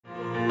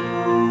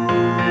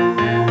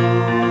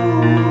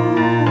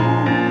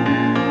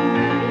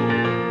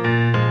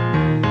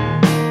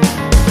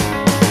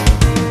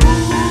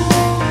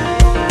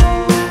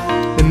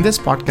this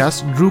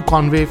podcast, Drew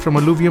Conway from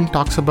Alluvium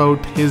talks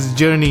about his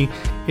journey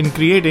in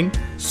creating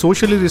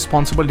socially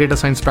responsible data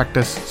science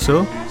practice.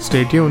 So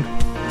stay tuned.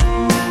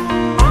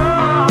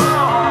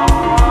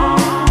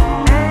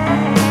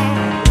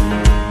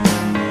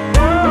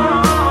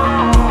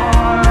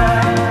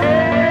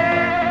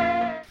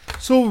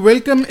 So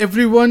welcome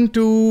everyone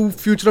to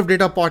Future of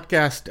Data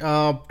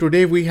podcast.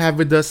 Today we have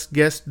with us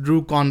guest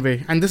Drew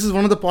Conway, and this is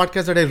one of the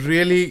podcasts that I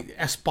really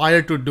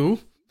aspire to do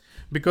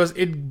because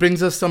it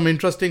brings us some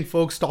interesting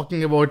folks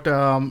talking about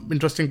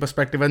interesting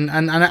perspective. And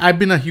I've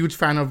been a huge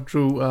fan of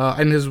Drew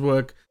and his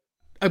work.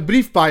 A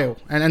brief bio,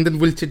 and then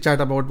we'll chit chat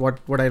about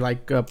what I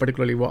like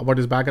particularly about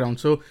his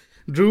background. So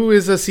Drew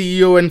is a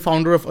CEO and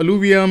founder of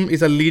Alluvium,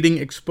 is a leading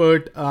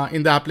expert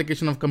in the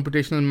application of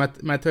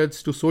computational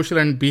methods to social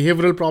and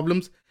behavioral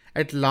problems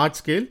at large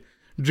scale.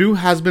 Drew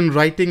has been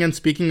writing and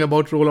speaking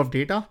about role of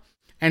data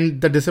and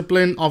the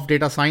discipline of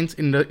data science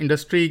in the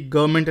industry,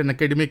 government, and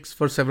academics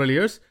for several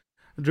years.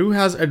 Drew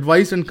has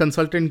advised and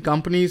consulted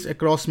companies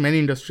across many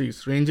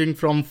industries, ranging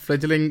from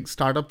fledgling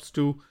startups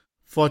to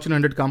Fortune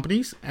 100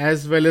 companies,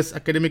 as well as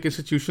academic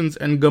institutions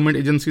and government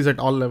agencies at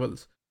all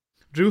levels.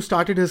 Drew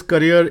started his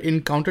career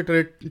in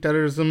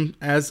counterterrorism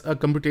as a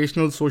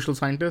computational social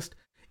scientist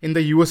in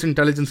the US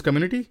intelligence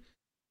community.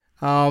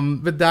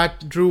 With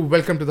that, Drew,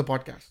 welcome to the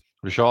podcast.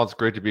 Vishal, it's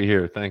great to be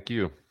here. Thank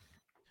you.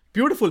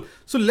 Beautiful.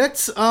 So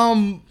let's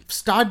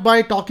start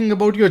by talking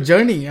about your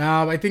journey.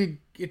 I think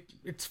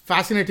it's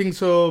fascinating.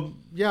 So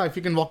yeah, if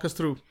you can walk us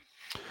through.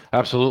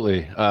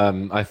 Absolutely.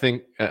 I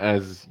think,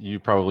 as you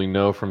probably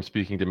know from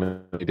speaking to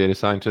many data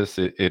scientists,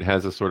 it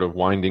has a sort of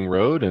winding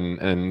road,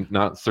 and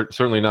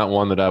certainly not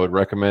one that I would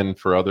recommend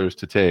for others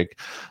to take.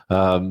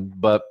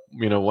 But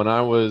when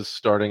I was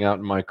starting out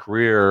in my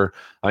career,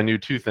 I knew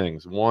two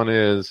things. One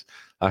is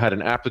I had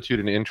an aptitude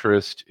and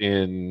interest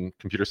in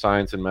computer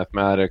science and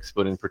mathematics,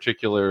 but in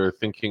particular,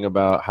 thinking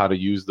about how to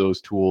use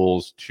those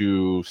tools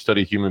to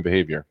study human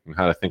behavior and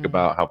how to think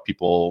about how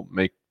people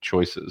make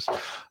choices.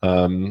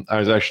 I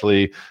was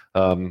actually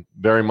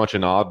very much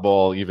an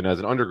oddball even as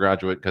an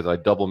undergraduate because I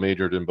double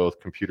majored in both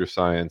computer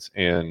science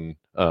and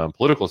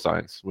political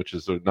science, which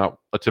is not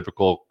a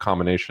typical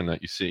combination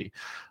that you see.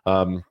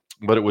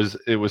 But it was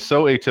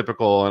so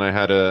atypical, and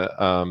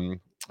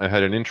I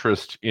had an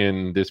interest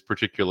in this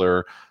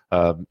particular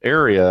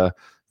area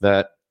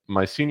that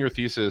my senior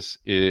thesis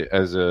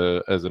as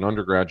an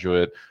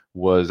undergraduate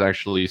was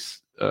actually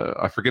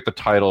I forget the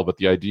title, but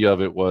the idea of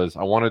it was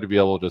I wanted to be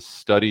able to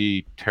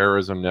study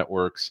terrorism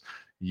networks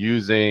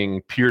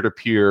using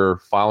peer-to-peer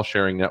file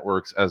sharing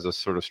networks as a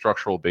sort of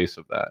structural base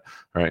of that,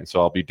 right? And so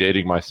I'll be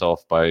dating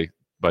myself by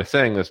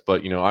saying this,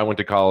 but I went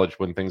to college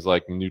when things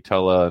like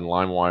Gnutella and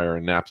LimeWire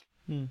and Napster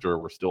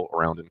were still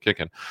around and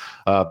kicking.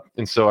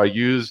 And so I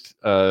used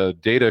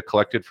data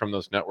collected from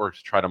those networks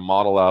to try to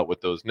model out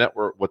what those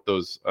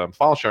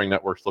file sharing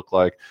networks look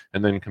like,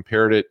 and then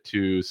compared it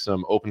to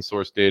some open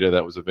source data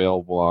that was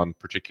available on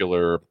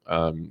particular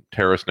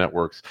terrorist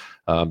networks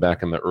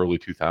back in the early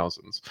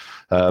 2000s.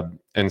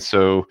 And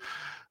so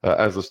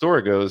as the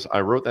story goes,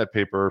 I wrote that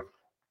paper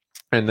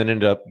and then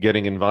ended up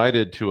getting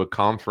invited to a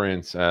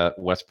conference at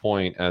West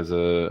Point as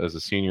a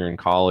senior in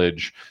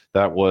college.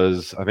 That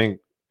was, I think,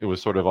 it was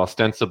sort of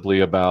ostensibly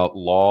about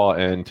law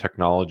and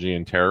technology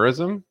and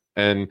terrorism.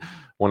 And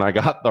when I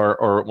got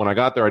there,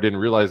 I didn't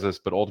realize this,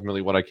 but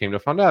ultimately what I came to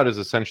find out is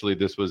essentially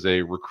this was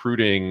a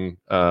recruiting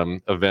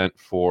event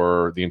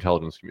for the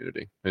intelligence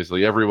community.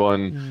 Basically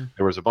everyone,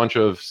 there was a bunch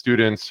of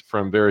students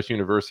from various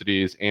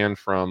universities and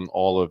from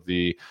all of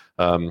the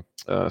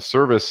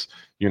service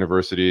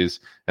universities,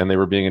 and they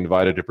were being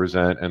invited to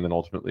present and then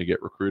ultimately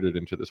get recruited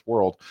into this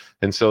world.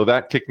 And so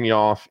that kicked me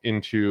off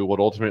into what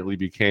ultimately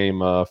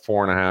became a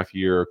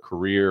 4.5-year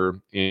career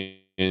in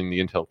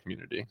the Intel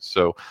community.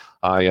 So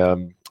I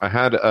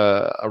had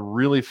a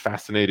really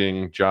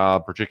fascinating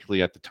job,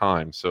 particularly at the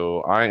time. So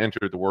I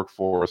entered the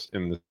workforce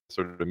in the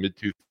sort of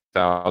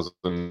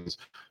mid-2000s,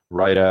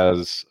 right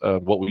as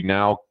what we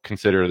now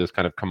consider this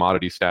kind of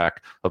commodity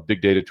stack of big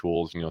data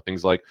tools,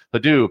 things like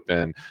Hadoop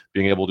and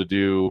being able to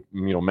do,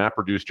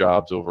 map-reduce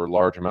jobs over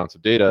large amounts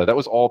of data. That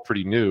was all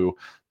pretty new,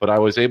 but I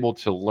was able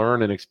to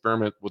learn and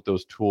experiment with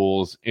those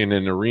tools in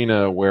an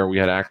arena where we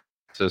had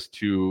access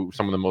to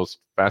some of the most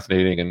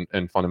fascinating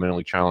and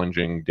fundamentally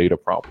challenging data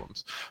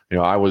problems.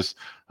 I was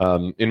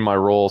in my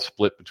role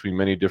split between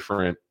many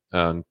different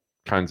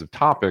kinds of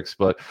topics,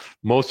 but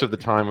most of the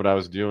time what I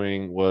was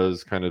doing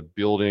was kind of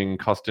building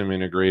custom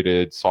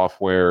integrated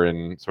software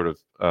and sort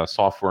of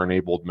software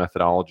enabled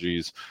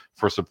methodologies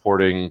for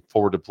supporting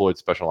forward deployed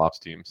special ops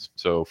teams.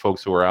 So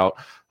folks who are out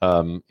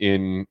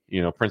in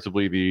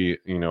principally the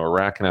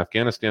Iraq and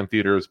Afghanistan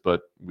theaters,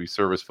 but we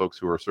service folks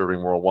who are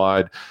serving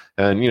worldwide,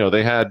 and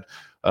they had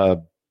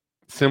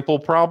simple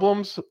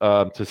problems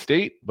to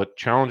state, but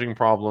challenging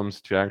problems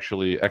to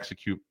actually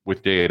execute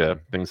with data.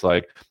 Things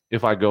like,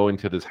 if I go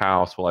into this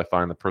house, will I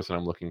find the person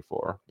I'm looking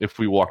for? If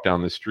we walk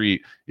down the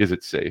street, is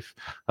it safe?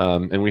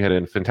 And we had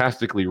a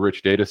fantastically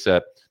rich data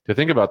set to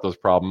think about those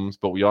problems,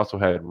 but we also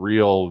had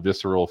real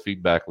visceral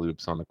feedback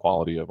loops on the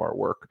quality of our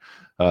work.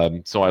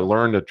 So I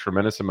learned a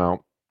tremendous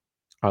amount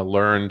I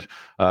learned,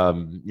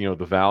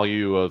 the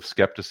value of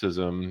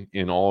skepticism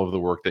in all of the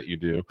work that you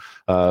do,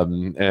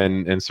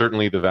 and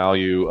certainly the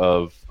value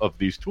of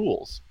these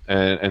tools.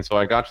 And so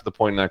I got to the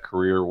point in that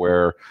career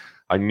where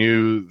I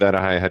knew that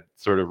I had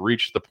sort of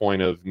reached the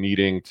point of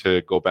needing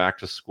to go back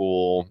to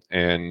school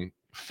and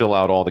fill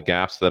out all the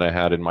gaps that I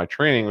had in my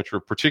training, which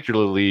were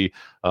particularly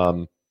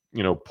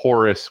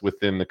porous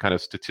within the kind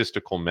of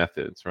statistical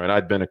methods, right?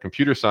 I'd been a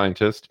computer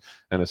scientist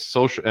and a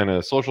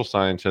social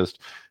scientist,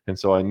 and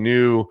so I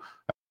knew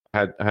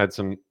I had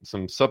some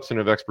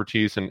substantive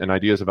expertise and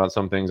ideas about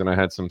some things, and I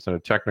had some sort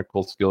of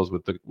technical skills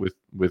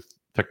with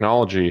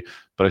technology,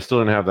 but I still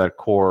didn't have that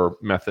core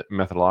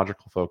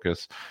methodological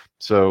focus.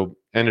 So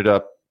ended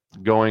up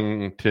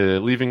leaving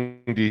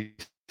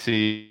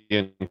DC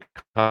and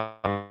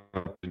coming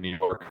to New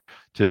York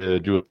to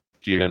do a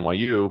PhD at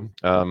NYU,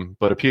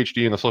 but a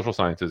PhD in the social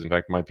sciences. In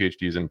fact, my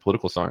PhD is in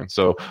political science.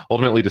 So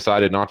ultimately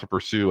decided not to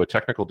pursue a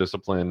technical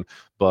discipline,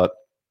 but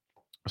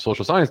a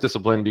social science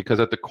discipline, because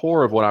at the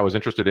core of what I was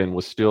interested in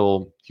was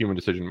still human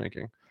decision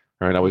making.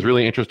 Right? I was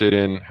really interested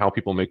in how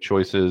people make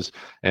choices.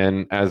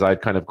 And as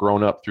I'd kind of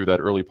grown up through that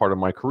early part of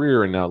my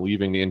career and now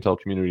leaving the Intel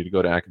community to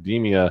go to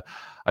academia,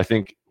 I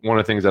think one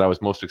of the things that I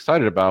was most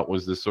excited about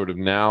was this sort of,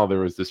 now there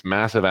was this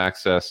massive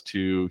access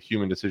to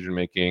human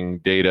decision-making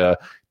data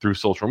through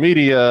social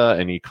media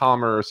and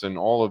e-commerce and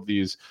all of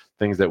these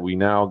things that we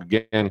now,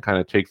 again, kind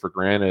of take for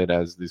granted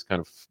as these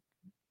kind of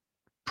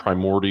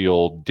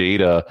primordial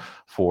data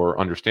for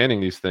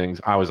understanding these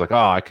things. I was like,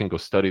 oh, I can go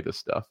study this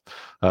stuff.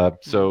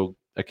 So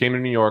I came to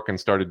New York and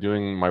started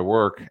doing my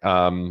work,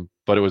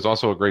 but it was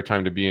also a great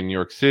time to be in New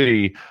York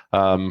City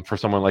for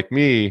someone like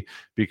me,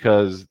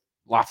 because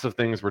lots of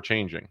things were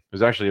changing. It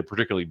was actually a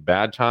particularly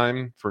bad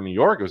time for New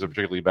York. It was a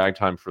particularly bad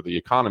time for the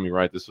economy,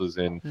 right? This was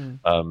in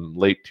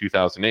late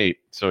 2008.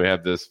 So we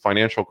had this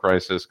financial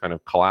crisis kind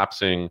of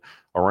collapsing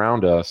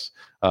around us.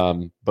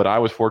 But I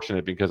was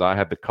fortunate because I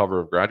had the cover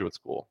of graduate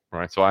school,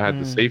 right? So I had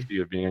the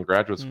safety of being in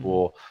graduate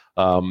school,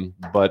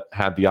 but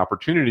had the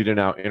opportunity to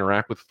now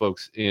interact with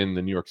folks in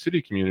the New York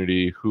City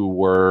community who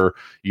were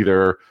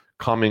either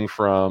coming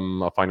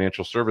from a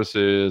financial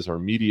services or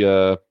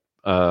media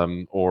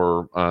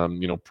or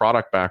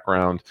product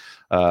background,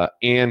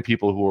 and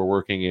people who are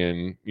working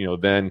in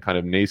then kind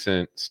of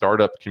nascent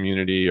startup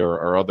community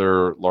or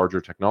other larger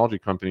technology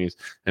companies,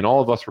 and all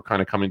of us were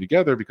kind of coming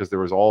together because there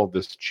was all of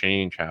this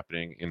change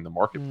happening in the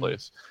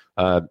marketplace.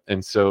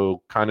 And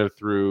so kind of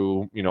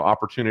through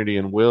opportunity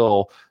and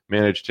will,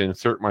 managed to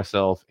insert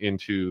myself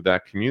into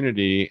that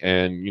community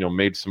and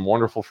made some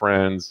wonderful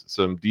friends,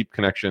 some deep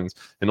connections,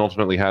 and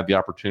ultimately had the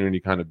opportunity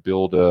to kind of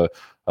build a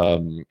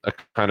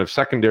kind of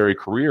secondary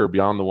career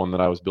beyond the one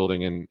that I was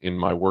building in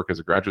my work as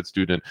a graduate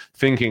student,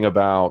 thinking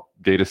about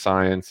data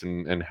science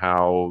and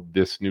how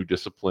this new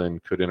discipline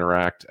could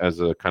interact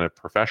as a kind of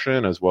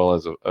profession as well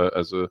as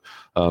a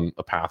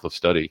path of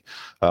study,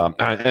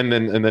 and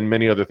then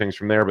many other things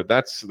from there. But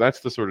that's the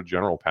sort of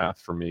general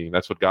path for me.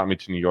 That's what got me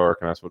to New York,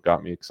 and that's what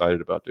got me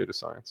excited about data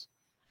science.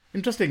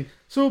 Interesting.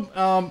 So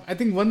I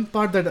think one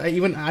part that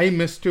I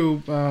missed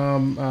to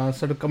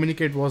sort of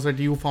communicate was that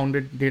you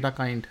founded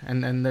DataKind,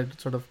 and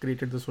that sort of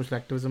created the social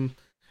activism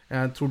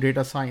through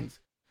data science.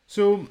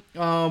 So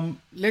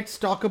let's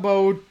talk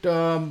about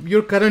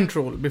your current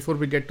role before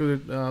we get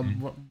to a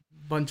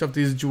bunch of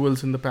these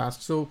jewels in the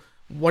past. So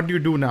what do you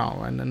do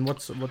now, and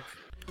what?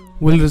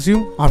 We'll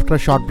resume after a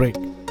short break.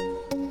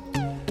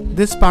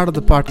 This part of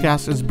the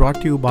podcast is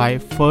brought to you by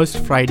First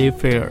Friday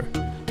Fair,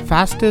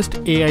 fastest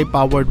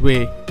AI-powered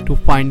way to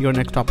find your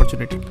next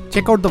opportunity.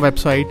 Check out the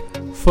website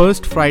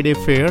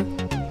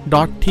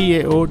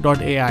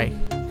firstfridayfair.tao.ai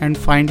and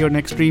find your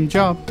next dream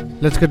job.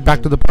 Let's get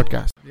back to the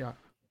podcast.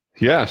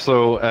 Yeah.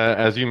 So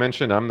as you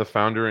mentioned, I'm the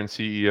founder and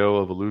CEO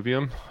of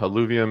Alluvium.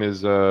 Alluvium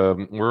is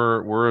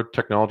we're a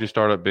technology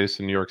startup based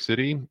in New York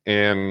City,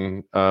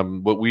 and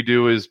what we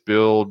do is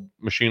build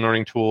machine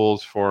learning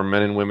tools for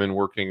men and women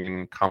working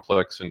in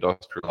complex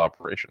industrial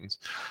operations.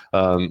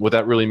 What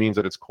that really means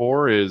at its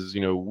core is,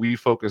 we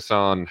focus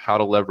on how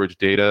to leverage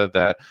data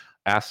that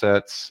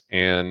assets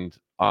and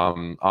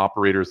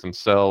operators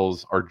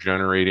themselves are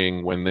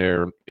generating when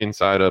they're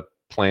inside a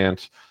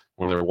plant,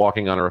 when they're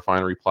walking on a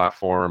refinery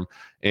platform,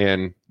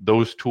 and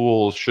those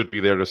tools should be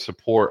there to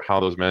support how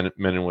those men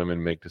and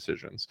women make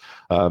decisions.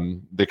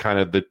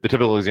 The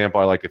typical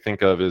example I like to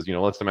think of is,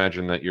 let's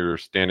imagine that you're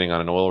standing on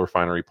an oil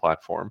refinery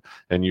platform,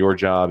 and your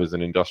job as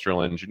an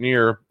industrial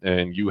engineer,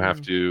 and you have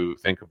to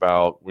think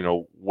about,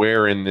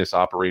 where in this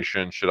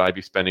operation should I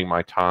be spending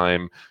my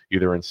time,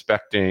 either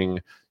inspecting,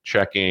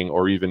 checking,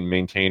 or even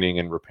maintaining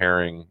and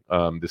repairing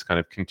this kind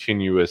of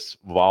continuous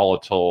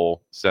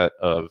volatile set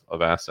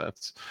of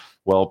assets.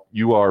 Well,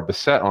 you are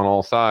beset on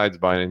all sides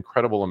by an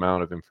incredible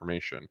amount of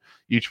information.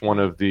 Each one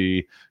of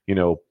the,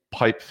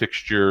 pipe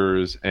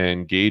fixtures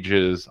and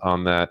gauges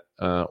on that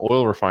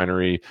oil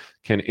refinery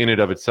can in and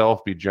of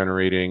itself be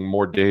generating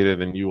more data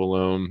than you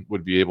alone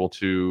would be able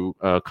to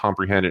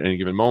comprehend at any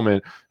given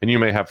moment. And you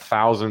may have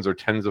thousands or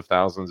tens of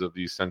thousands of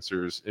these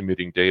sensors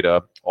emitting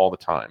data all the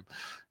time.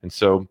 And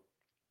so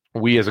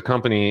we as a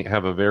company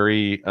have a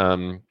very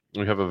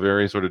We have a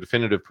very sort of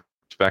definitive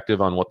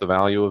perspective on what the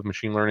value of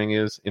machine learning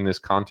is in this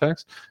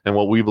context. And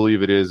what we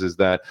believe it is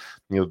that,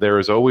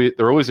 there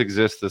always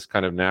exists this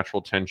kind of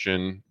natural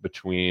tension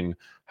between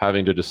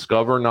having to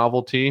discover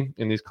novelty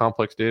in these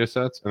complex data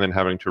sets and then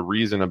having to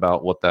reason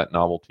about what that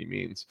novelty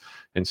means.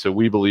 And so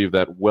we believe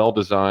that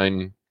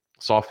well-designed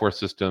software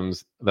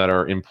systems that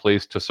are in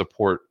place to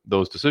support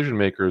those decision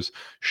makers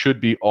should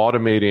be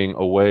automating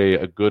away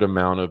a good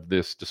amount of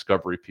this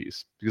discovery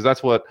piece, because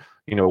that's what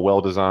a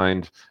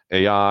well-designed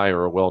AI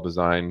or a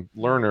well-designed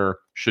learner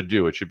should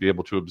do. It should be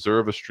able to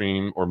observe a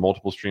stream or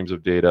multiple streams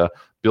of data,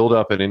 build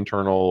up an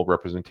internal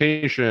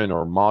representation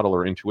or model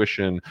or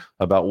intuition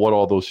about what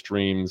all those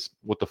streams,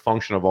 what the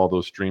function of all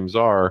those streams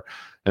are.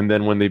 And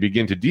then when they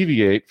begin to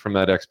deviate from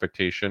that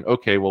expectation,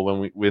 okay, well,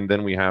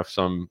 when we have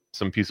some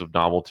piece of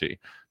novelty.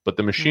 But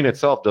the machine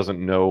itself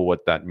doesn't know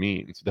what that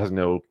means. It has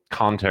no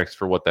context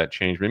for what that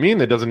change may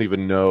mean. It doesn't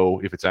even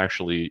know if it's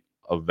actually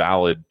a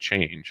valid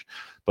change.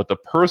 But the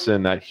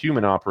person, that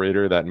human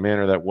operator, that man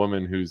or that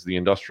woman who's the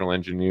industrial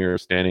engineer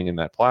standing in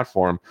that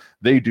platform,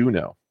 they do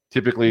know.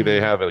 Typically, they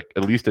have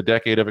at least a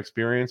decade of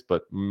experience,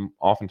 but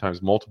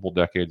oftentimes multiple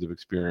decades of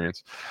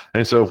experience.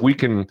 And so if we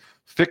can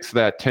fix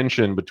that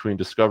tension between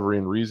discovery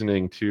and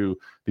reasoning to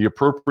the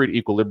appropriate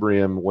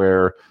equilibrium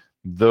where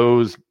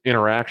those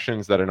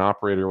interactions that an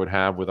operator would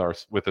have with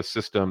a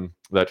system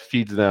that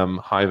feeds them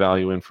high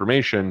value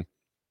information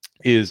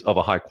is of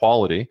a high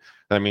quality,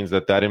 that means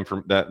that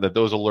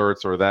those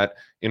alerts or that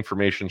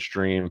information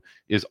stream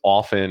is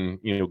often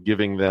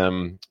giving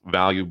them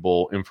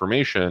valuable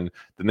information,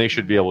 then they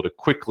should be able to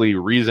quickly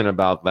reason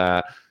about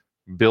that,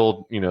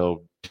 build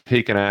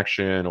take an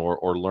action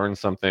or learn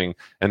something,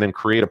 and then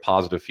create a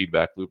positive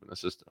feedback loop in the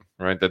system,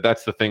 right?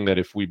 That's the thing, that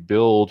if we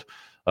build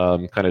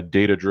kind of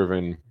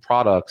data-driven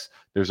products,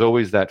 there's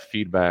always that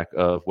feedback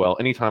of, well,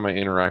 anytime I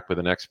interact with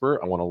an expert,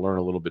 I want to learn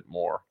a little bit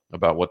more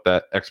about what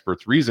that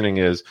expert's reasoning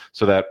is,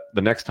 so that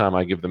the next time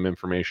I give them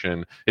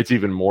information, it's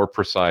even more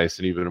precise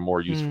and even more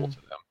useful to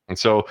them. And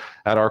so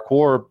at our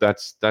core,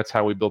 that's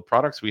how we build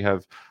products. We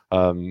have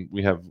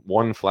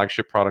one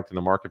flagship product in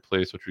the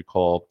marketplace, which we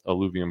call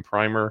Alluvium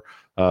Primer,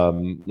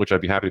 which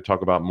I'd be happy to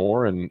talk about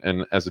more.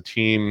 And as a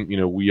team,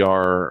 we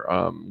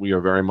are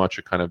very much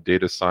a kind of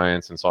data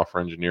science and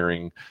software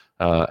engineering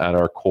at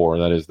our core.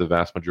 That is, the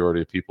vast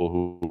majority of people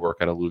who work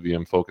at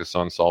Alluvium focus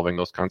on solving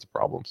those kinds of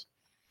problems.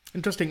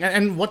 Interesting.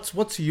 And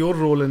what's your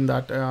role in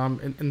that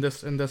in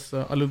this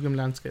Alluvium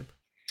landscape?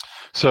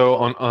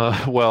 So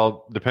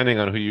well, depending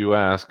on who you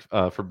ask,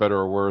 for better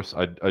or worse,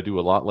 I do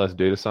a lot less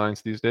data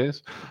science these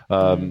days.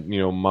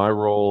 My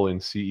role in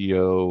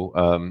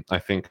CEO, I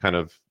think, kind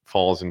of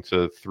falls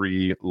into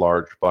three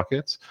large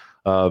buckets.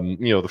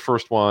 The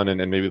first one, and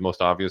maybe the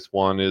most obvious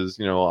one, is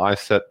I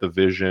set the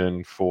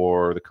vision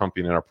for the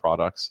company and our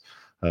products.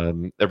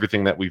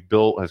 Everything that we've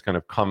built has kind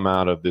of come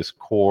out of this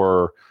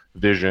core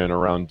vision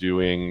around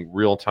doing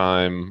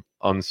real-time,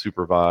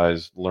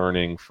 unsupervised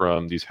learning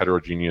from these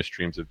heterogeneous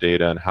streams of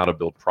data, and how to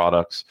build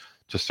products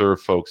to serve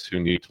folks who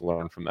need to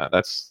learn from that.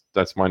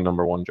 That's my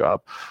number one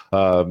job.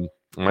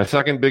 My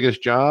second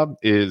biggest job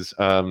is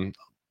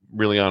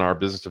really on our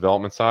business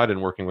development side and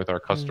working with our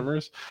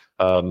customers.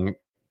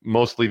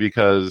 Mostly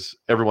because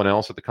everyone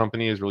else at the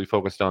company is really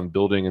focused on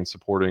building and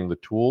supporting the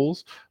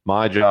tools.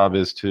 My job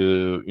is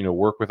to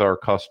work with our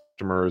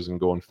customers and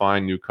go and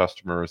find new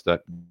customers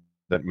that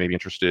may be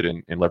interested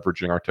in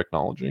leveraging our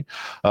technology.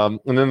 And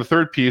then the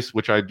third piece,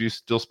 which I do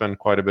still spend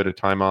quite a bit of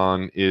time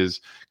on,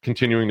 is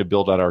continuing to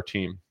build out our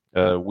team.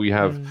 We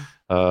have,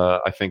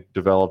 I think,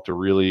 developed a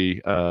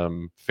really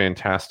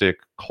fantastic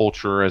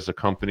culture as a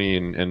company,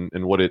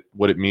 and what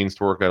it means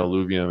to work at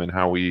Alluvium, and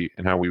how we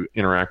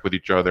interact with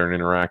each other and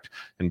interact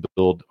and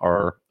build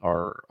our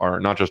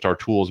not just our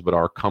tools but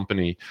our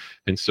company.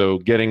 And so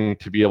getting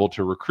to be able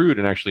to recruit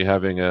and actually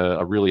having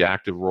a really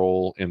active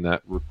role in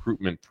that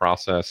recruitment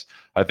process,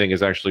 I think,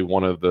 is actually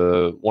one of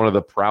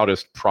the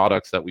proudest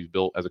products that we've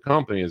built as a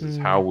company, is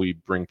how we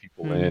bring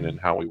people in and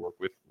how we work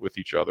with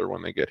each other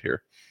when they get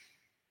here.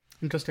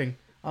 Interesting.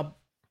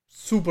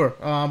 Super.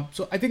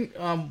 So I think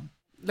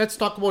let's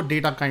talk about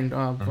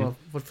DataKind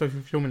for a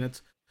few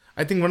minutes.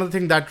 I think one of the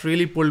things that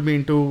really pulled me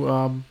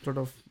into sort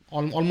of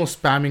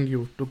almost spamming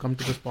you to come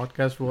to this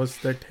podcast was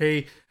that,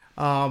 hey,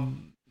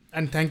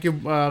 and thank you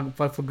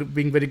for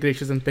being very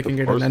gracious and picking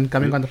it and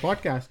coming on the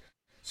podcast.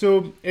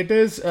 So it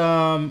is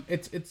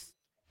it's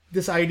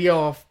this idea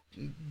of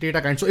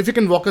DataKind. So if you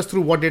can walk us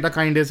through what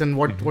DataKind is and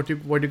what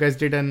you guys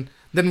did, and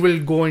then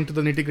we'll go into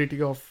the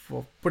nitty-gritty of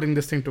putting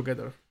this thing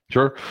together.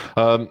 Sure.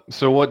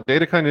 So what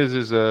DataKind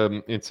is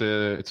it's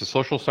a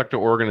social sector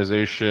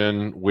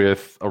organization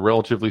with a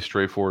relatively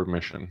straightforward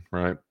mission,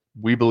 right?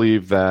 We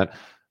believe that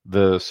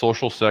the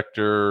social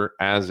sector,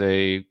 as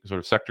a sort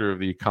of sector of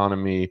the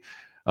economy,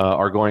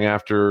 are going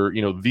after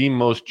the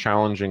most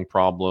challenging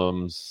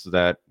problems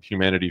that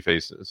humanity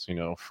faces.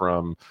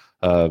 From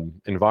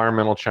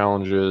environmental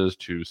challenges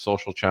to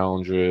social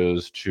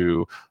challenges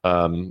to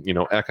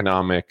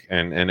economic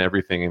and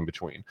everything in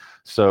between.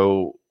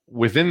 So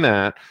within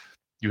that,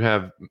 you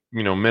have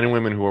men and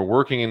women who are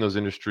working in those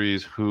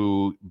industries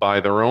who, by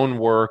their own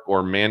work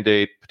or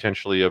mandate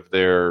potentially of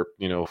their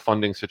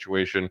funding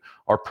situation,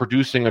 are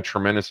producing a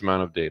tremendous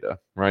amount of data,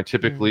 right?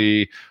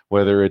 Typically,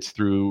 whether it's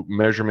through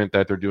measurement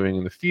that they're doing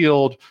in the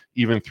field,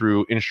 even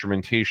through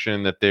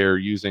instrumentation that they're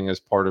using as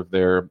part of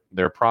their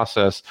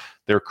process,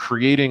 they're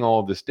creating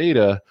all of this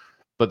data,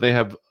 but they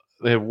have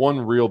one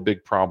real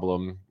big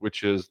problem,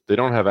 which is they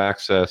don't have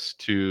access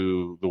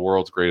to the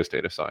world's greatest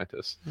data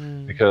scientists,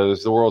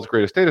 because the world's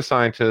greatest data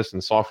scientists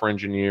and software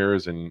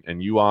engineers and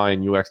UI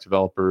and UX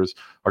developers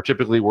are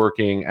typically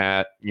working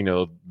at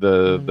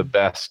the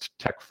best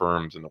tech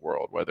firms in the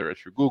world, whether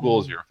it's your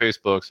Googles, your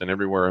Facebooks, and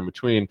everywhere in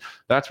between.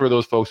 That's where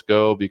those folks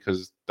go,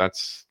 because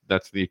that's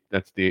the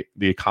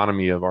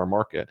economy of our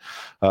market.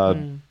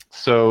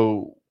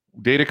 So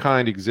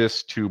DataKind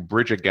exists to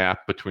bridge a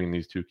gap between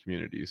these two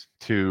communities,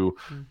 to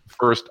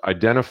first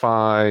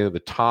identify the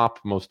top,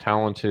 most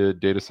talented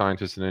data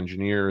scientists and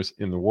engineers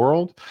in the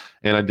world,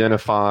 and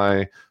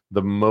identify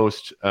the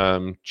most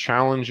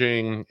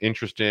challenging,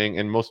 interesting,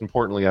 and most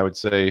importantly, I would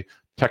say,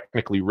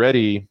 technically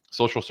ready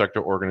social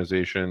sector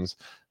organizations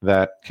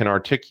that can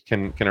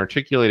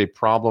articulate a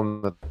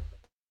problem that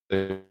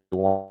they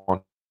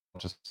want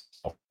to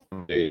solve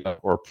data,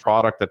 or a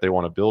product that they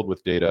want to build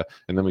with data,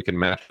 and then we can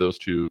match those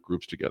two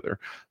groups together.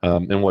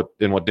 And what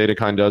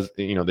DataKind does,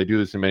 they do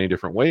this in many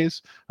different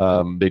ways.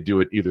 They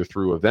do it either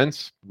through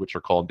events, which are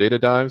called data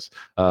dives.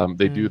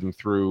 They do them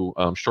through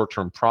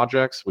short-term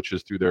projects, which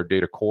is through their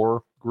data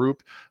core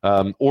group,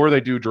 or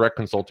they do direct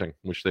consulting,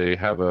 which they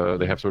have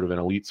sort of an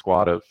elite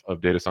squad of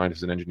data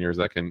scientists and engineers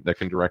that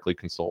can directly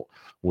consult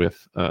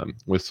with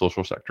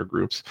social sector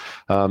groups.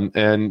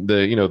 And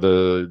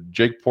the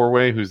Jake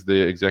Porway, who's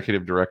the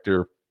executive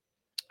director,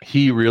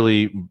 he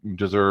really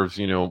deserves,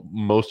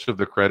 most of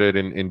the credit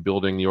in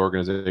building the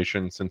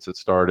organization since it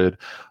started.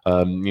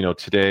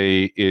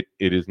 Today it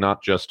is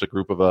not just a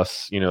group of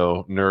us,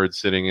 nerds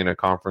sitting in a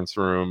conference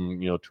room,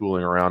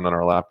 tooling around on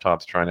our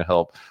laptops trying to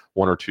help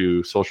one or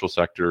two social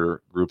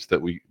sector groups that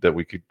we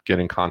could get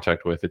in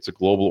contact with. It's a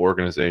global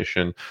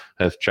organization,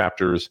 has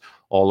chapters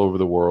all over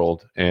the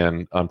world,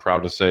 and I'm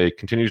proud to say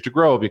continues to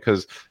grow,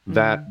 because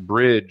that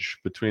bridge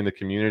between the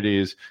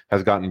communities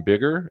has gotten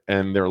bigger,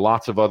 and there are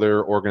lots of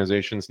other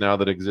organizations now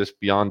that exist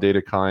beyond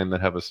DataKind that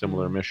have a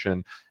similar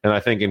mission. And I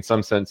think in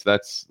some sense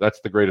that's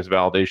the greatest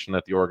validation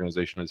that the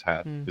organization has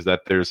had, is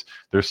that there's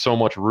so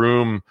much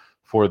room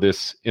for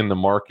this in the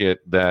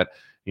market that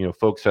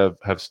folks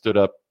have stood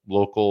up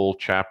local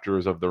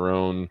chapters of their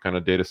own kind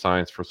of data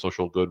science for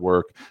social good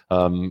work,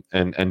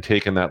 and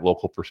taken that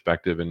local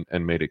perspective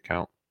and made it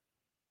count.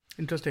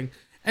 Interesting.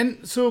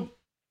 And so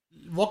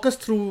walk us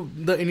through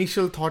the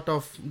initial thought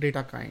of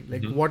DataKind.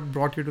 Like what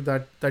brought you to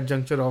that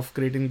juncture of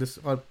creating this,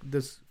 or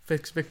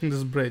fixing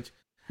this bridge?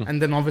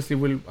 And then obviously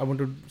I want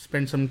to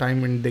spend some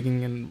time in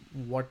digging in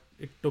what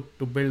it took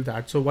to build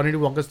that. So why don't you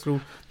walk us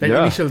through that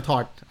initial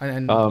thought?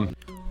 And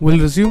we'll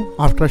resume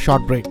after a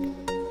short break.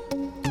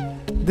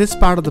 This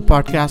part of the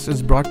podcast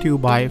is brought to you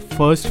by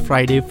First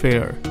Friday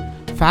Fair,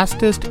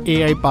 fastest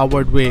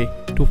AI-powered way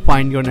to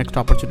find your next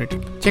opportunity.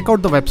 Check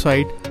out the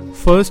website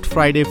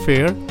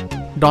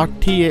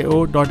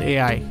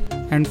firstfridayfair.tao.ai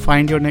and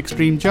find your next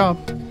dream job.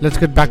 Let's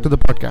get back to the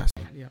podcast.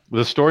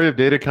 The story of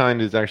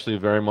DataKind is actually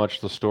very much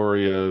the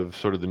story of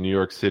sort of the New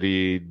York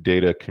City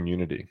data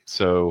community.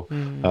 So,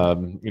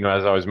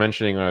 as I was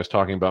mentioning when I was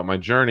talking about my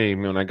journey,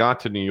 when I got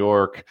to New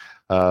York,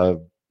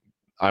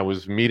 I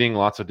was meeting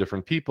lots of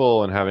different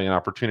people and having an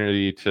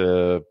opportunity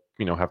to,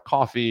 have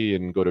coffee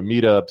and go to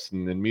meetups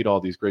and meet all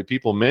these great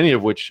people, many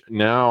of which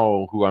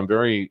now who I'm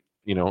very,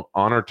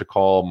 honored to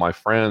call my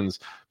friends,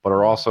 but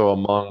are also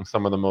among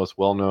some of the most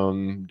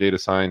well-known data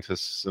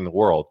scientists in the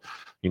world.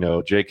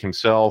 Jake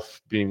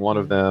himself being one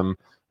of them,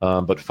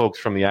 but folks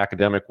from the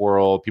academic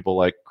world, people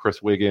like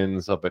Chris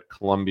Wiggins up at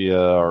Columbia,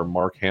 or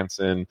Mark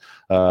Hansen,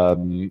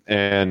 and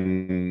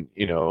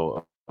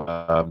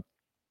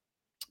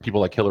people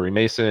like Hillary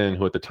Mason,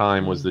 who at the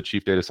time was the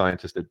chief data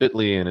scientist at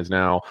Bitly and is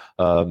now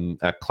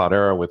at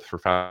Cloudera for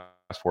Fast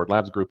Forward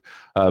Labs Group.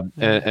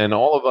 And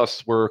all of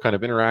us were kind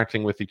of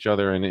interacting with each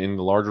other in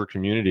the larger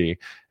community.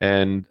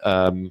 And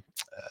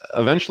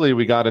eventually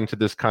we got into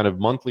this kind of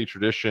monthly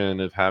tradition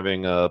of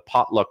having a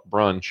potluck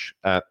brunch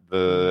at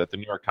the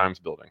New York Times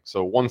building.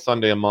 So one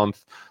Sunday a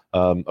month,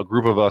 a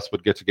group of us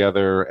would get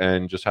together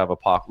and just have a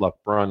potluck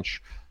brunch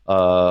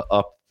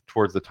up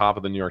towards the top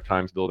of the New York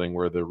Times building,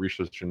 where the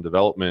research and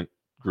development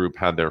group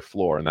had their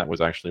floor, and that was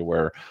actually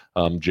where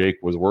Jake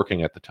was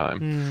working at the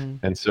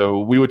time. And so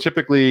we would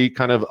typically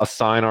kind of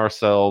assign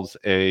ourselves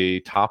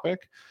a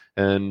topic,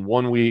 and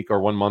one week or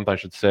 1 month, I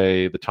should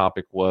say, the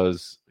topic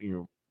was,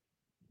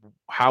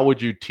 how would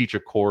you teach a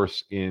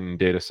course in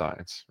data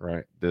science,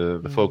 right?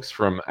 The folks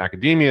from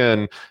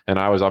academia, and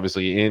I was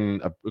obviously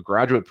in a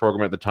graduate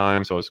program at the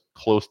time, so I was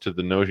close to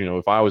the notion,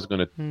 if I was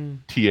going to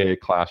TA a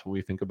class, what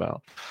we think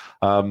about.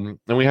 And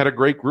we had a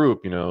great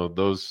group,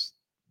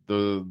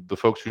 the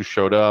folks who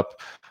showed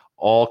up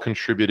all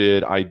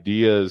contributed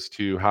ideas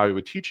to how we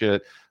would teach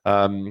it,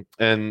 and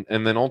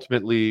then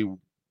ultimately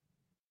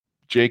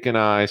Jake and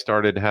I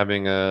started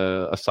having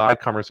a side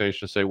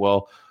conversation to say,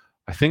 well,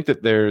 I think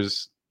that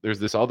there's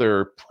this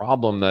other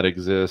problem that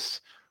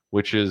exists,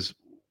 which is,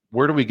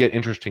 where do we get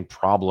interesting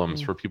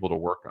problems for people to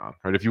work on,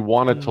 right? If you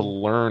wanted to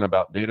learn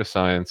about data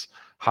science,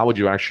 how would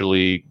you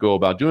actually go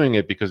about doing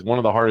it? Because one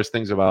of the hardest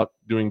things about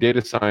doing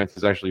data science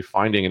is actually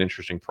finding an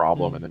interesting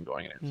problem and then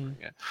going and answering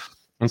it.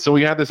 And so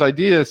we had this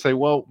idea to say,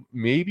 well,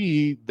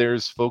 maybe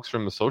there's folks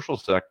from the social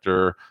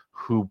sector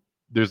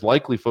there's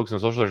likely folks in the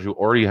social sector who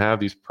already have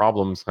these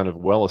problems kind of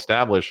well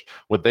established.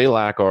 What they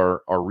lack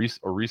are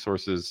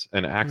resources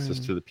and access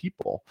to the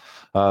people.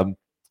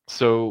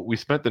 So we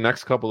spent the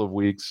next couple of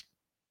weeks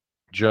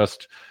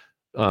just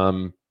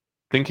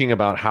thinking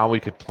about how we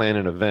could plan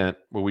an event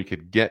where we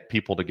could get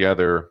people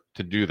together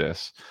to do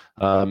this.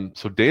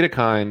 So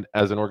DataKind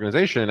as an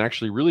organization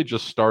actually really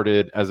just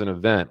started as an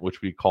event,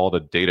 which we called a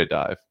data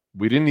dive.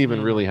 We didn't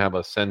even really have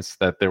a sense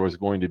that there was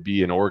going to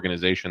be an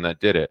organization that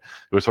did it.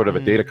 It was sort of a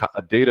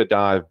data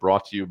dive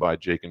brought to you by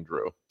Jake and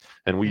Drew.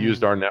 And we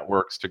used our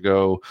networks to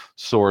go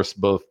source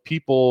both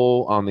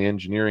people on the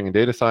engineering and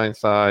data science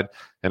side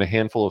and a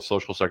handful of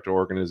social sector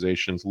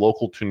organizations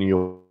local to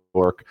New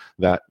York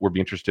that would be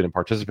interested in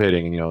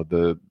participating.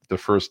 The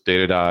first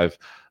data dive,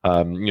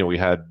 we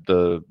had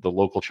the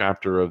local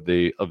chapter of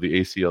the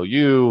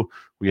ACLU.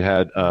 We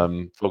had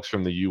folks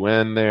from the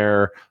UN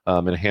there,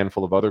 and a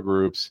handful of other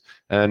groups,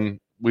 and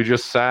we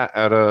just sat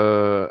in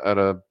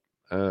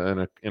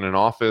an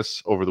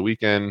office over the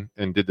weekend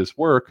and did this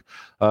work.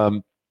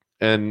 And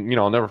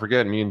I'll never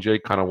forget. Me and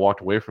Jake kind of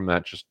walked away from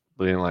that just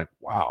being like,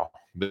 "Wow,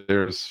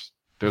 there's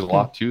a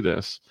lot to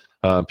this.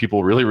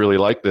 People really, really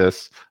like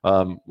this.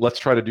 Let's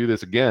try to do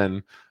this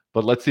again,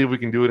 but let's see if we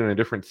can do it in a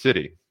different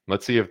city.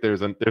 Let's see if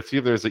there's an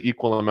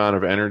equal amount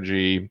of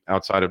energy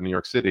outside of New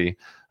York City."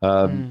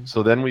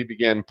 So then we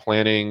began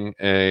planning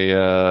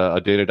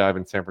a data dive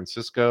in San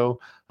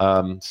Francisco.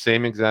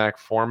 Same exact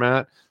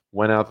format.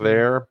 Went out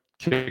there,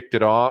 kicked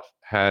it off,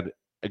 had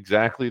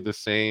exactly the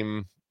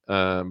same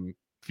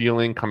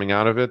feeling coming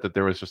out of it, that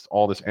there was just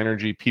all this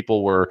energy.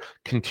 People were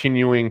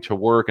continuing to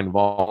work and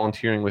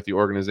volunteering with the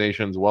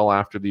organizations well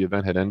after the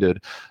event had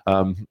ended.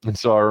 And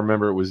so I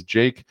remember it was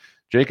Jake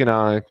and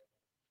I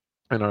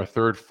and our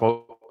third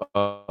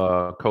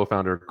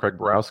co-founder, Craig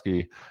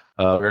Borowski.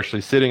 We're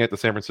actually sitting at the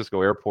San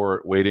Francisco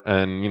airport waiting,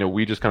 and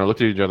we just kind of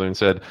looked at each other and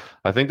said,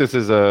 I think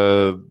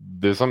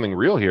there's something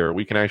real here.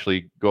 We can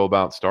actually go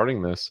about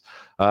starting this.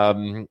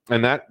 And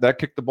that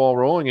kicked the ball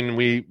rolling, and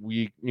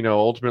we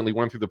ultimately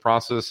went through the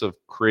process of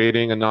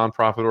creating a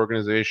nonprofit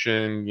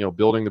organization,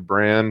 building the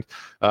brand.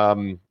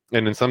 And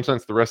in some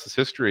sense, the rest is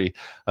history.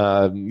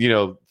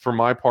 For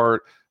my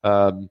part,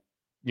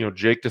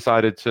 Jake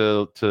decided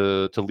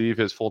to leave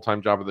his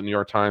full-time job at the New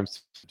York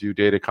Times to do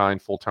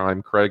DataKind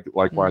full-time. Craig,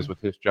 likewise,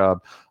 with his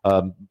job.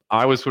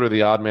 I was sort of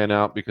the odd man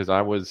out because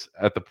I was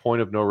at the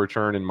point of no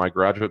return in my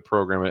graduate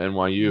program at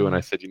NYU, and I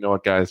said, you know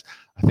what, guys,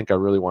 I think I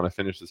really want to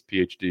finish this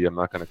PhD. I'm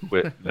not going to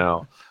quit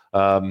now.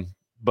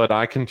 But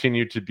I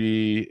continued to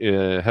be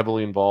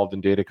heavily involved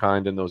in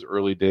DataKind in those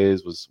early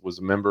days, was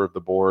a member of the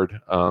board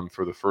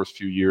for the first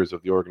few years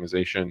of the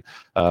organization.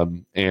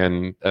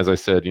 And as I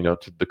said, to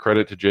the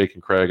credit to Jake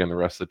and Craig and the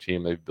rest of the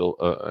team, they've built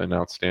an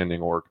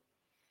outstanding org.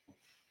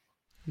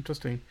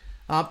 Interesting.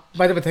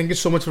 By the way, thank you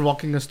so much for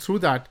walking us through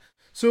that.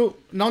 So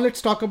now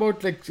let's talk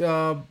about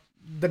the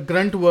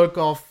grunt work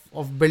of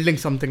building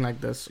something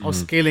like this or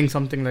scaling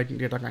something like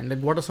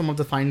DataKind. What are some of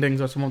the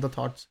findings or some of the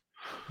thoughts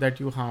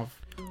that you have?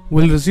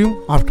 We'll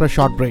resume after a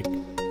short break.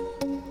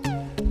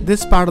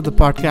 This part of the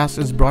podcast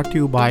is brought to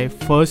you by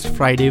First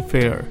Friday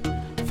Fair,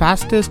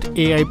 fastest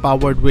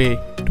AI-powered way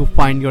to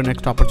find your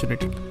next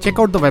opportunity. Check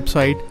out the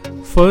website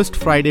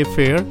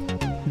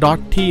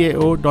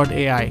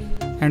firstfridayfair.tao.ai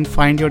and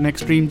find your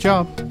next dream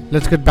job.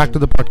 Let's get back to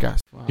the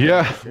podcast. Wow.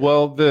 Yeah,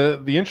 well,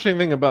 the interesting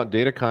thing about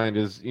DataKind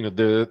is,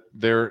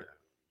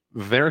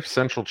 their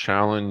central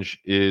challenge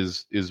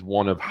is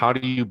one of how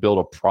do you build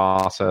a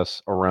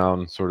process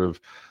around sort of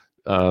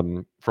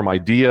from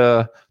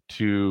idea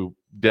to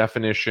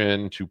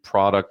definition to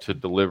product to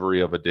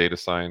delivery of a data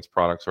science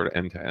product, sort of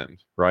end to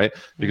end, right?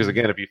 Because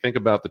again, if you think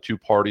about the two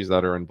parties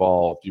that are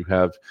involved, you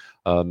have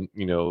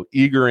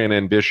eager and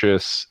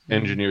ambitious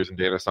engineers and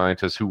data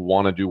scientists who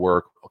want to do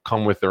work,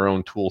 come with their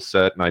own tool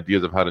set and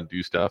ideas of how to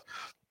do stuff,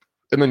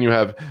 and then you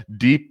have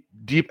deep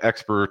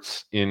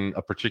experts in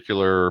a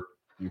particular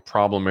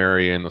problem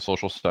area in the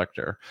social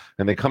sector,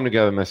 and they come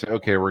together and they say,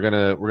 okay, we're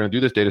gonna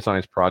do this data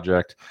science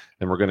project,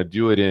 and we're gonna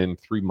do it in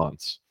 3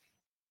 months.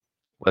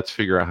 Let's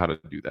figure out how to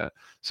do that.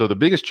 So the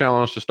biggest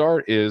challenge to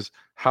start is,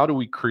 how do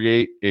we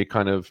create a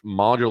kind of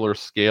modular,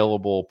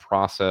 scalable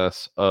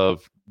process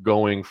of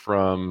going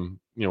from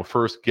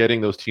first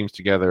getting those teams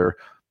together,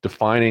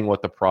 defining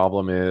what the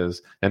problem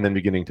is, and then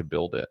beginning to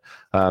build it.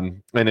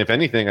 And if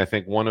anything, I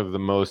think one of the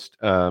most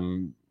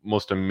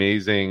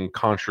amazing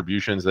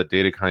contributions that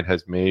DataKind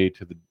has made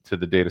to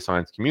the data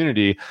science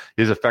community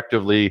is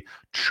effectively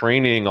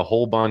training a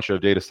whole bunch of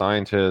data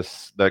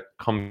scientists that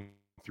come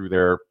through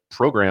their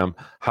program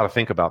how to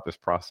think about this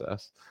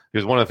process.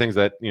 Because one of the things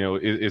that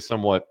is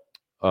somewhat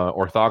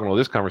orthogonal to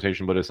this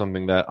conversation, but it's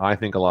something that I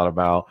think a lot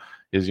about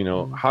is,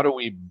 how do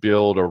we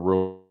build a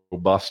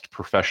robust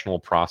professional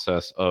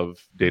process of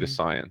data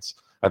science?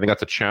 I think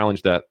that's a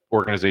challenge that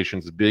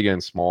organizations big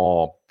and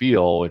small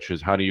feel, which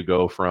is how do you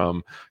go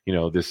from,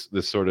 this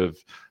sort of,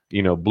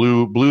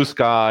 blue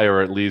sky,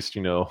 or at least,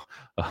 low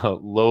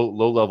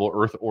level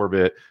Earth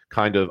orbit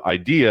kind of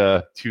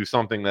idea to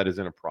something that is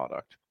in a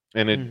product.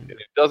 And it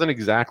doesn't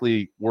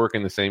exactly work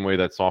in the same way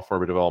that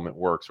software development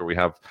works, where we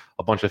have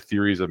a bunch of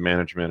theories of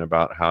management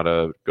about how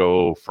to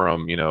go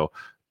from,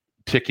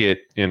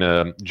 ticket in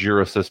a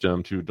Jira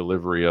system to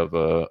delivery of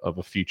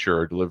a feature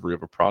or delivery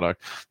of a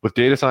product. With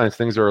data science,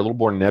 things are a little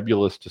more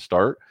nebulous to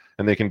start,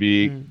 and it can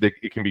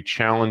be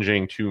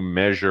challenging to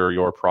measure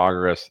your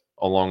progress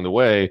along the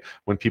way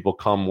when people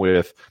come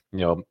with,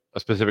 a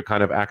specific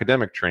kind of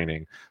academic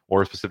training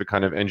or a specific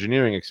kind of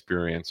engineering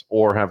experience,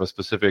 or have a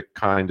specific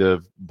kind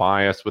of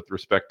bias with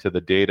respect to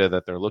the data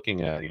that they're looking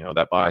at.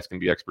 That bias can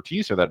be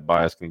expertise, or that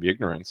bias can be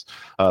ignorance.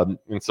 And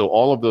so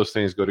all of those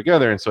things go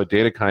together. And so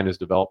DataKind has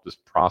developed this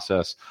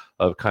process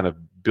of kind of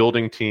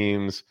building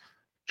teams,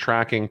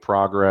 tracking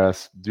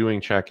progress,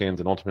 doing check-ins,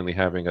 and ultimately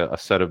having a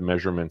set of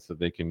measurements that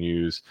they can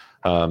use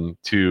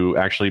to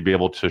actually be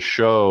able to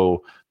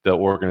show the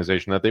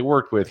organization that they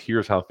worked with,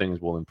 here's how things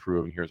will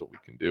improve, and here's what we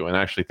can do. And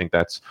I actually think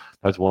that's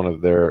one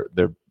of their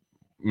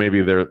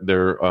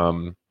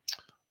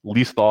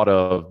least thought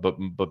of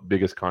but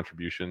biggest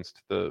contributions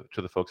to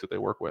the folks that they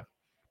work with.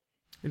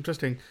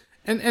 Interesting.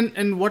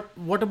 And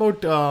what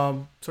about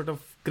sort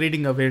of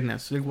creating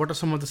awareness? Like, what are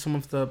some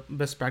of the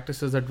best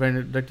practices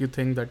that you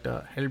think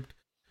that helped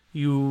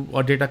you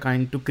or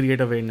DataKind to create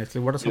awareness?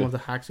 Like, what are some of the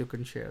hacks you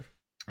can share?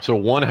 So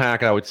one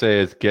hack I would say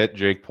is get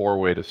Jake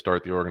Porway to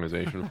start the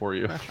organization for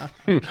you.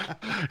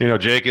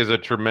 Jake is a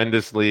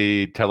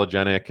tremendously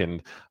telegenic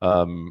and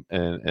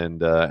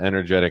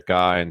energetic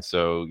guy, and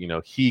so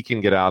he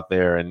can get out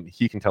there and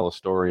he can tell a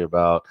story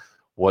about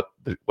what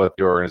the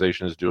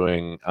organization is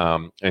doing,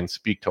 and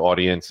speak to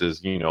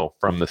audiences,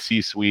 from the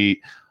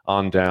C-suite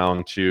on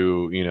down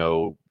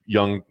to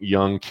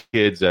young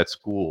kids at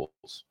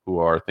schools who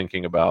are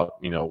thinking about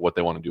what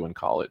they want to do in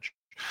college.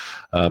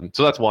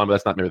 So that's one, but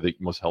that's not maybe the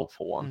most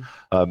helpful one.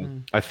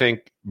 I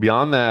think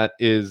beyond that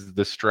is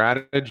the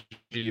strategy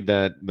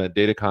that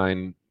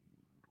DataKind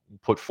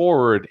put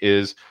forward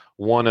is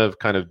one of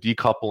kind of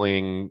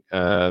decoupling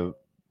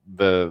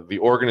the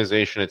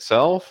organization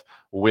itself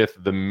with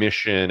the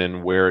mission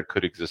and where it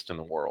could exist in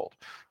the world,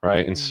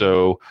 right? And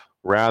so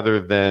rather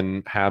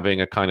than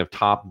having a kind of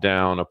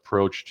top-down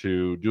approach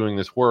to doing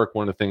this work,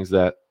 one of the things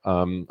that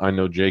I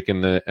know Jake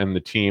and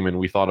the team and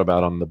we thought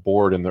about on the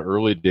board in the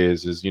early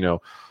days is,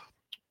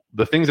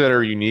 the things that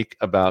are unique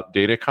about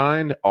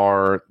DataKind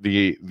are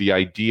the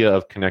idea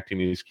of connecting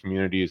these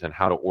communities and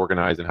how to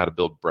organize and how to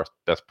build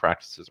best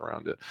practices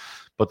around it.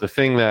 But the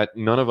thing that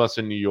none of us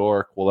in New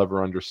York will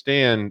ever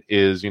understand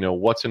is,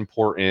 what's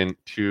important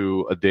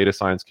to a data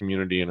science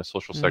community and a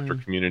social sector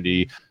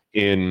community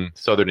in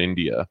southern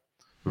India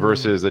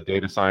versus a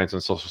data science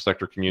and social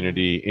sector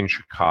community in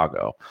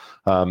Chicago.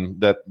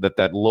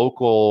 That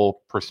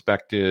local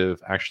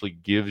perspective actually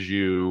gives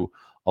you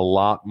a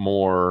lot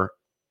more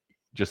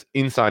just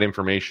inside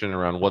information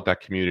around what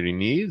that community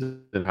needs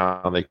and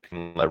how they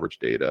can leverage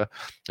data.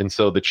 And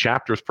so the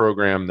chapters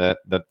program that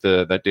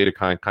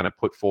DataKind kind of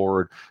put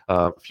forward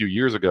a few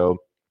years ago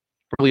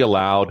really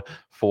allowed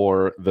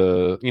for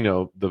the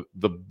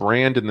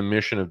brand and the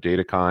mission of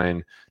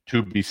DataKind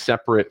to be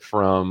separate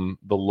from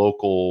the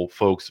local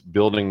folks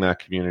building that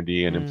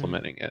community and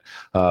implementing it.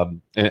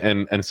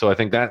 And so I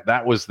think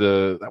that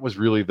was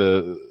really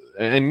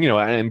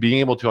and being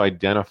able to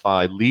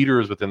identify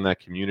leaders within that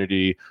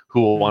community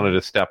who wanted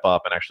to step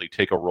up and actually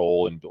take a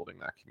role in building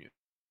that community.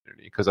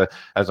 Because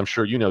as I'm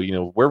sure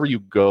wherever you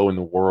go in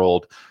the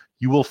world,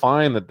 you will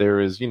find that there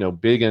is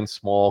big and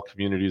small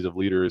communities of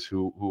leaders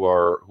who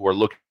are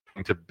looking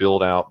to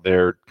build out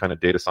their kind of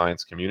data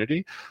science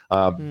community.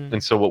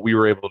 And so what we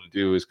were able to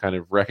do is kind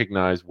of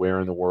recognize where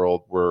in the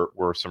world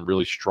were some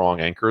really strong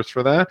anchors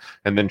for that,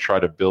 and then try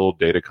to build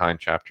DataKind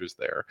chapters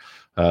there.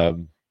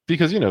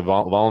 Because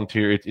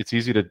volunteer, it's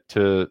easy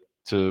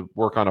to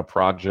work on a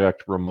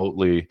project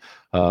remotely,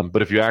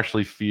 but if you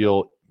actually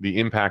feel the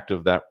impact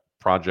of that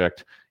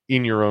project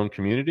in your own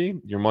community,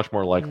 you're much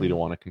more likely to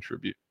want to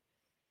contribute.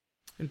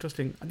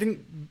 Interesting. I think,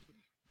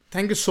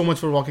 thank you so much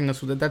for walking us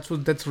through that.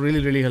 That's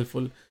really, really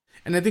helpful.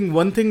 And I think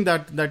one thing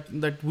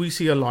that we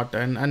see a lot,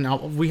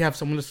 and we have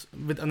someone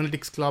with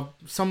Analytics Club,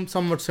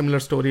 somewhat similar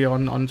story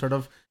on sort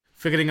of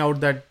figuring out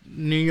that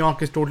New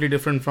York is totally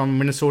different from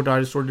Minnesota,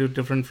 is totally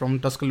different from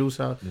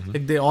Tuscaloosa.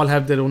 Like, they all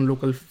have their own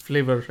local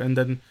flavor, and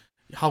then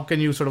how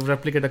can you sort of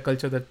replicate a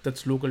culture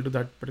that's local to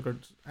that particular?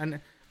 And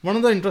one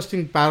of the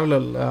interesting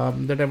parallel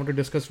that I want to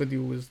discuss with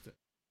you is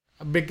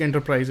big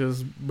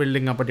enterprises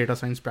building up a data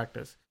science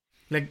practice.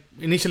 Like,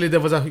 initially there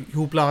was a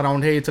hoopla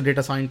around, hey, it's a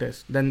data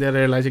scientist. Then they're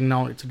realizing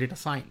now it's a data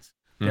science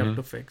they have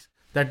to fix.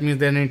 That means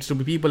there needs to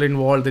be people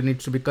involved, there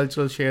needs to be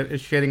cultural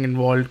sharing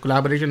involved,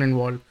 collaboration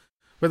involved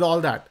with all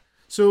that.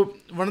 So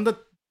one of the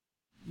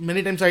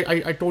many times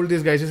I told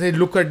these guys, I say,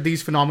 look at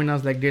these phenomena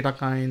like data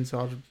kinds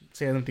or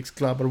say Analytics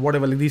Club or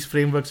whatever, like these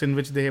frameworks in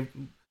which they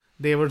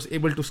were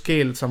able to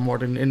scale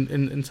somewhat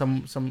in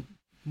some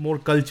more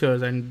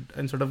cultures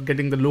and sort of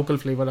getting the local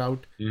flavor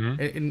out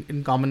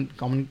in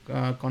common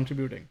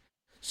contributing.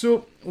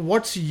 So,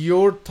 what's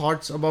your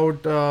thoughts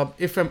about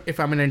if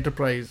I'm an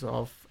enterprise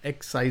of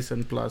X size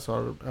and plus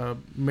or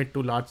mid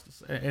to large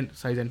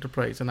size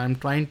enterprise, and I'm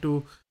trying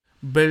to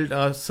build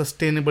a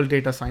sustainable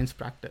data science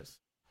practice?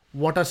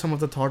 What are some of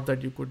the thoughts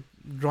that you could,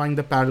 drawing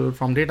the parallel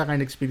from data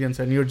kind experience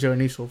and your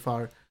journey so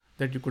far,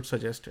 that you could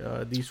suggest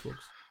these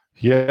folks?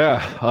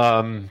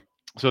 Yeah.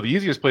 So the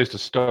easiest place to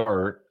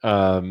start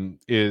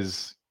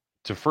is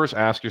to first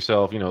ask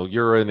yourself,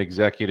 you're an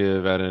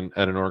executive at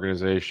an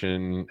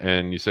organization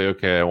and you say,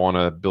 okay, I want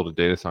to build a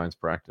data science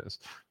practice.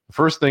 The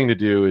first thing to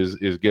do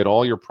is get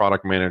all your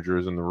product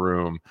managers in the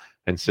room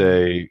and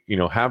say,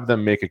 have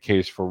them make a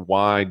case for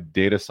why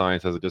data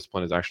science as a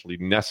discipline is actually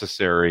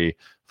necessary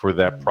for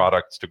that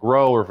product to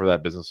grow or for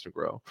that business to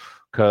grow.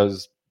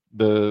 Because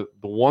the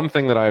one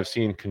thing that I've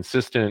seen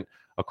consistent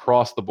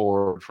across the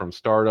board from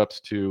startups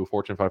to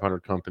Fortune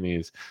 500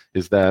 companies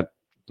is that,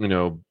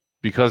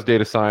 because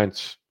data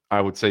science,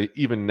 I would say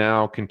even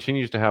now,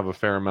 continues to have a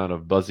fair amount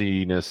of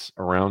buzziness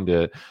around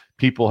it,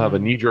 people have a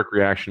knee-jerk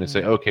reaction to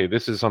say, okay,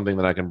 this is something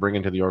that I can bring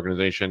into the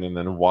organization, and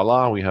then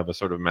voila, we have a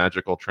sort of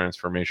magical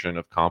transformation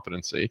of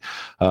competency.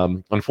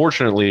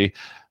 Unfortunately,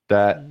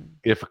 that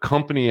if a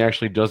company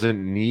actually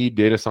doesn't need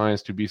data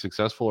science to be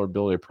successful or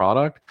build a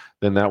product,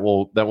 then that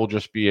will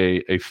just be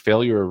a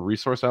failure of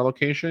resource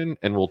allocation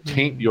and will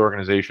taint the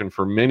organization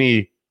for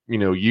many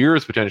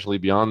years potentially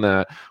beyond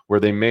that, where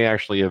they may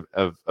actually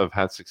have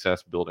had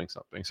success building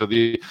something. So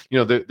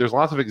there's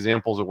lots of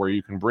examples of where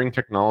you can bring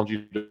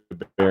technology to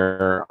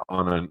bear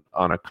on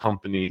a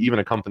company, even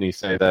a company,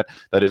 say that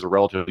is a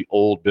relatively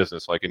old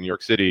business. Like in New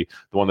York City,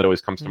 the one that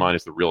always comes to mind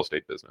is the real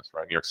estate business,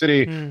 right? New York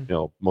City,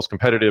 most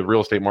competitive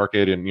real estate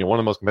market, and one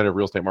of the most competitive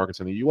real estate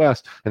markets in the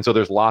US. And so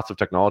there's lots of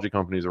technology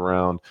companies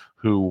around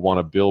who want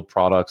to build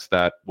products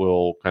that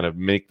will kind of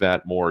make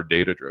that more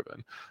data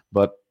driven.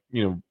 But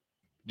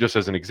just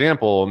as an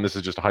example, and this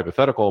is just a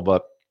hypothetical,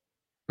 but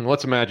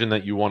let's imagine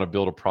that you want to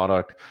build a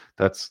product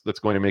that's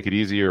going to make it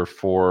easier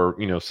for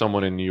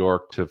someone in New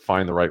York to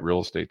find the right real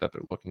estate that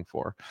they're looking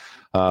for.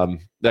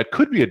 That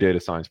could be a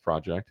data science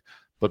project,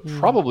 but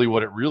probably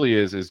what it really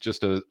is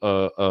just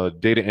a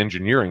data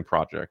engineering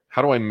project.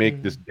 How do I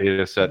make this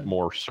data set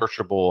more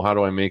searchable? How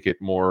do I make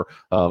it more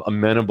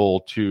amenable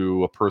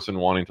to a person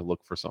wanting to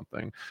look for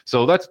something?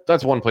 So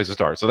that's one place to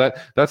start. So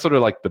that's sort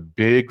of like the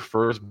big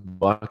first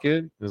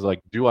bucket is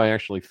like, do I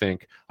actually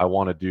think I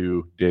want to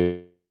do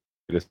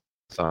data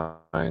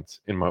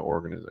science in my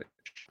organization?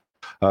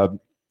 And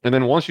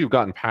then once you've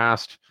gotten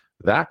past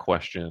that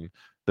question,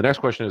 the next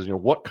question is,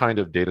 what kind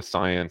of data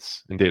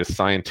science and data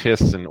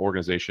scientists and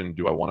organization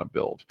do I want to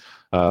build?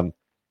 A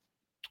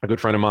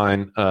good friend of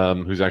mine,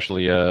 who's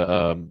actually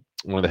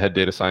one of the head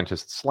data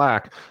scientists at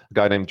Slack, a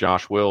guy named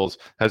Josh Wills,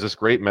 has this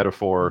great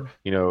metaphor,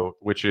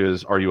 which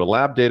is, are you a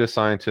lab data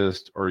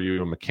scientist or are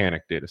you a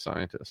mechanic data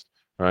scientist?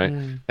 Right.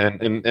 And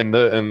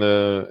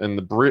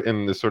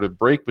the sort of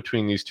break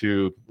between these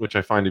two, which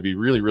I find to be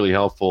really, really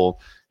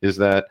helpful, is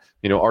that,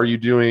 are you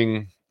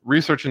doing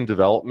research and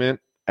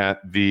development at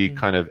the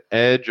kind of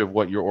edge of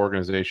what your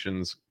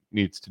organization's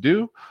needs to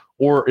do,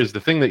 or is the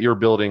thing that you're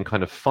building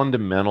kind of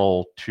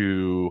fundamental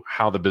to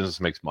how the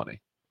business makes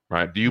money,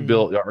 right?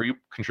 Are you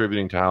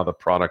contributing to how the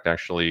product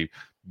actually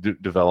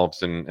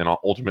develops and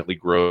ultimately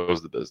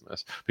grows the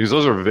business? Because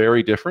those are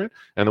very different,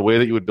 and the way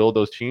that you would build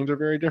those teams are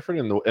very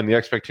different, and the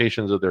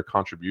expectations of their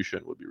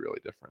contribution would be really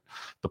different.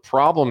 The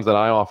problems that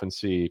I often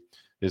see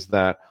is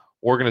that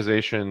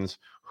organizations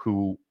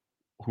who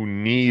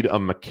need a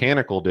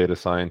mechanical data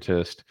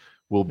scientist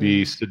will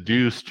be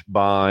seduced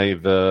by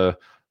the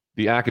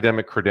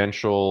academic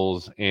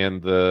credentials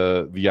and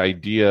the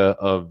idea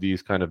of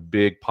these kind of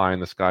big pie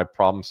in the sky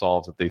problem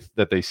solves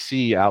that they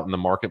see out in the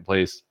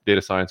marketplace data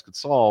science could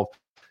solve,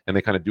 and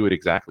they kind of do it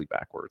exactly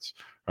backwards,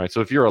 right? So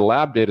if you're a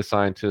lab data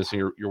scientist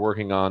and you're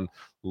working on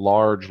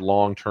large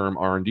long-term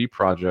R&D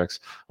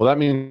projects, well, that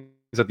means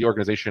that the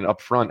organization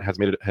up front has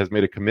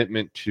made a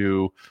commitment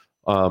to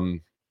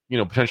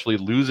potentially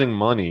losing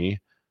money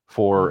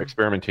for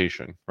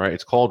experimentation, right?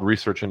 It's called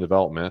research and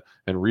development,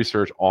 and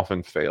research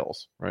often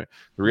fails, right?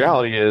 The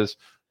reality is,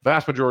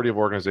 vast majority of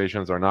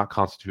organizations are not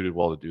constituted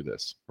well to do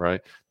this,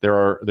 right?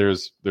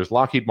 There's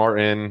Lockheed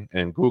Martin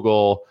and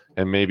Google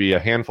and maybe a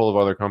handful of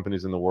other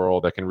companies in the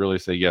world that can really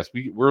say, yes,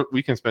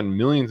 we can spend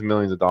millions and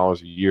millions of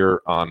dollars a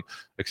year on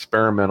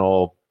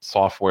experimental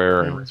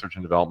software and research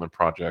and development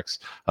projects,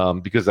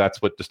 because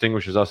that's what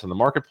distinguishes us in the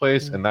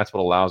marketplace, and that's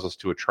what allows us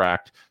to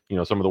attract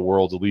some of the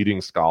world's leading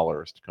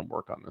scholars to come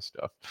work on this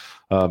stuff.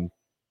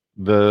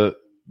 The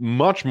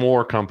much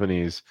more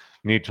companies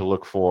need to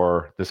look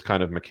for this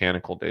kind of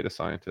mechanical data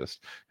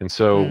scientist. And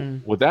so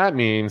what that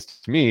means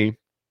to me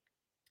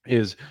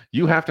is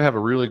you have to have a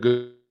really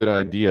good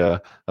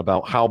idea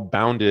about how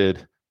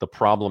bounded the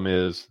problem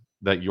is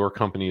that your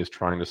company is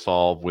trying to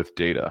solve with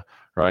data,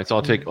 right? So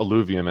I'll take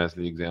Alluvium as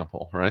the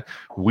example, right?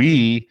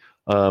 We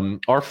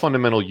our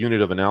fundamental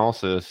unit of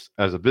analysis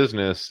as a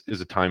business is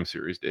a time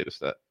series data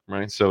set,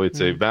 right? So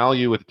it's a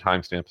value with a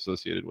timestamp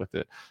associated with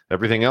it.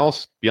 Everything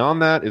else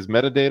beyond that is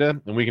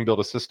metadata, and we can build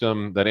a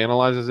system that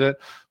analyzes it.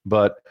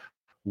 But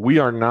we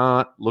are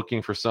not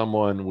looking for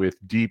someone with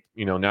deep,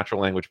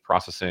 natural language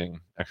processing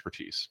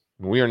expertise.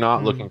 We are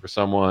not looking for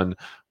someone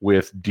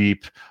with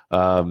deep,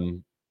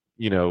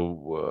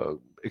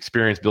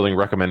 experience building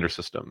recommender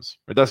systems.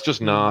 Right? That's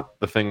just not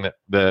the thing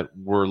that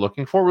we're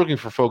looking for. We're looking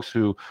for folks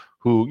who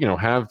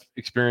have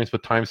experience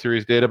with time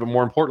series data, but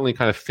more importantly,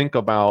 kind of think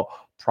about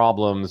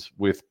problems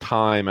with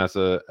time as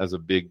a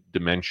big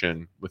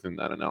dimension within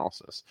that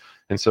analysis.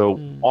 And so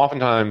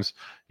oftentimes,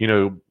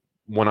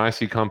 when I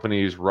see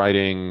companies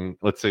writing,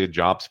 let's say, a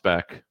job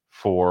spec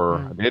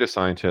for a data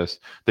scientist,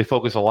 they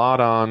focus a lot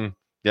on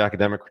the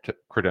academic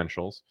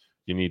credentials.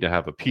 You need to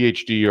have a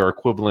PhD or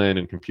equivalent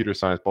in computer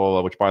science, blah, blah,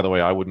 blah, which, by the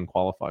way, I wouldn't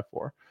qualify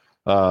for.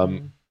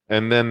 And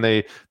then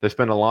they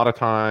spend a lot of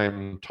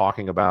time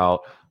talking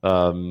about,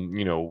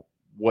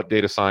 what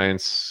data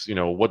science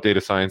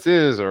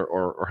is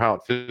or how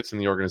it fits in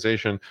the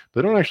organization.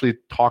 But they don't actually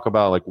talk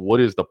about like what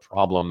is the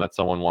problem that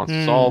someone wants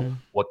to solve,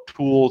 what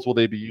tools will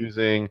they be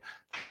using,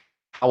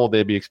 how will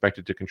they be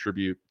expected to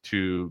contribute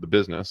to the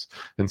business.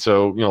 And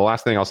so,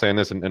 last thing I'll say on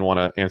this, and want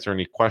to answer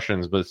any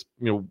questions, but it's,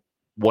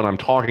 when I'm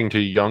talking to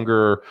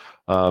younger,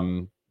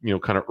 kind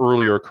of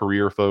earlier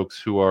career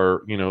folks who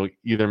are,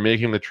 either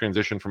making the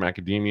transition from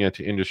academia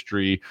to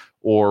industry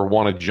or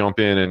want to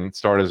jump in and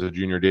start as a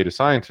junior data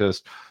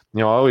scientist,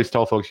 I always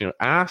tell folks,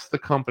 ask the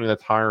company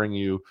that's hiring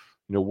you,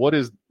 what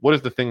is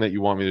the thing that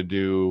you want me to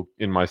do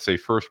in my, say,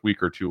 first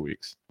week or 2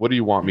 weeks? What do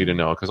you want me to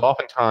know? Because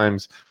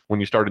oftentimes when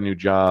you start a new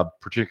job,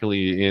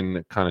 particularly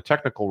in kind of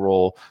technical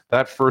role,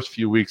 that first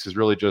few weeks is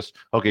really just,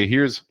 okay,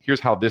 here's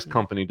how this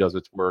company does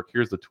its work.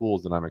 Here's the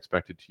tools that I'm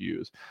expected to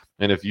use.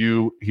 And if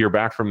you hear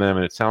back from them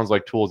and it sounds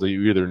like tools that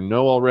you either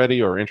know already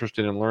or are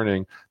interested in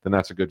learning, then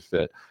that's a good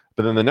fit.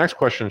 But then the next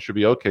question should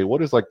be, okay,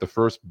 what is like the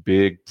first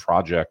big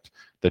project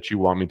that you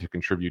want me to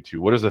contribute to?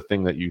 What is the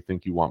thing that you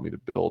think you want me to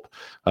build?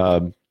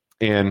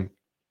 And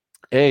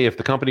if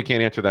the company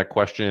can't answer that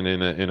question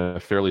in a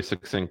fairly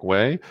succinct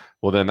way,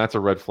 well, then that's a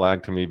red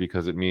flag to me,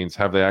 because it means,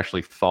 have they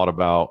actually thought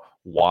about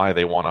why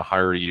they want to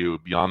hire you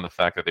beyond the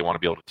fact that they want to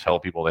be able to tell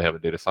people they have a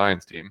data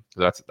science team?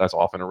 That's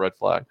often a red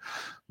flag.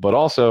 But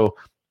also,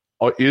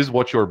 is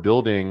what you're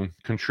building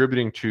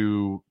contributing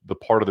to the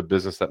part of the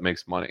business that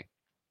makes money?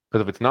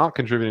 Because if it's not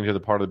contributing to the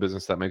part of the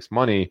business that makes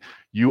money,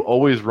 you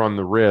always run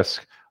the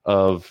risk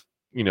of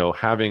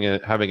having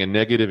a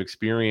negative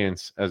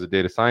experience as a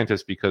data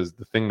scientist, because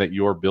the thing that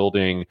you're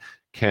building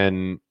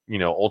can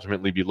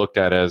ultimately be looked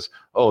at as,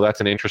 oh,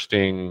 that's an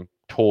interesting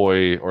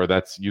toy, or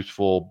that's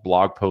useful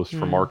blog post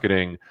for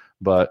marketing,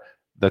 but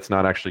that's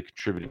not actually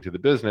contributing to the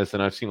business.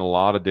 And I've seen a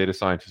lot of data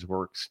scientists who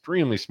are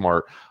extremely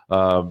smart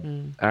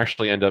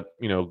actually end up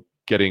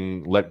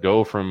getting let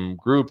go from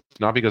groups,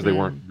 not because they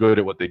weren't good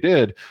at what they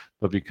did,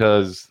 but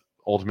because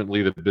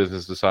ultimately the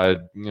business decided,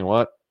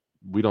 what,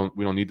 we don't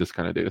need this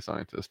kind of data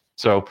scientist.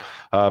 So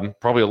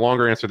probably a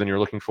longer answer than you're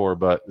looking for,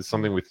 but it's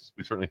something we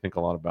certainly think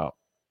a lot about.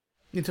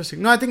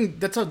 Interesting. No, I think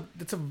that's a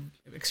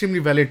extremely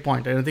valid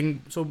point. And I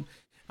think so.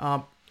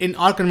 In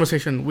our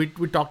conversation, we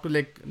talk to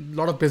like a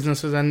lot of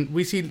businesses, and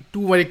we see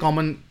two very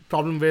common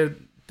problems where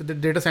the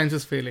data science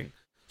is failing.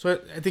 So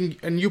I think,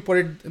 and you put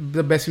it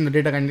the best in the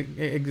data kind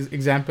of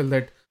example,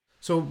 that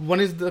so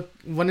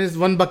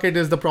one bucket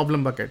is the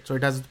problem bucket. So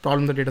it has a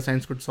problem the data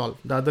science could solve.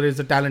 The other is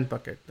the talent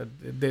bucket.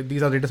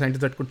 These are data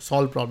scientists that could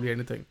solve probably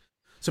anything.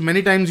 So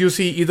many times you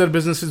see either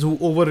businesses who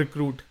over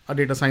recruit a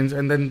data science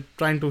and then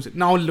trying to say,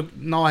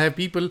 now I have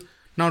people,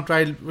 now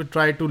try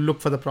to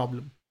look for the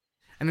problem.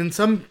 And in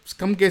some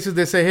cases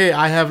they say, hey,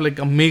 I have like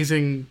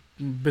amazing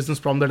business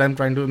problem that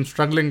I'm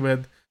struggling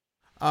with.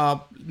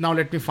 Now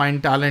let me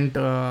find talent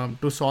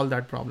to solve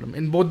that problem.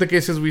 In both the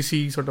cases, we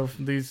see sort of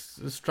this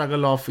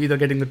struggle of either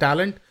getting the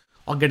talent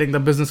or getting the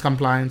business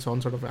compliance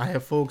on. Sort of, I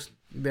have folks,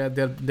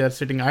 they're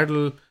sitting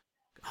idle.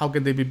 How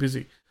can they be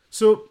busy?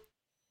 So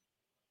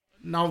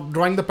now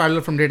drawing the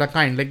parallel from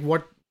DataKind, like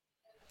what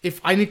if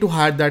I need to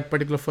hire that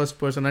particular first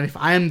person, and if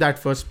I am that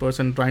first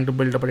person trying to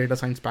build up a data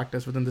science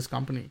practice within this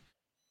company,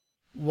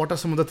 what are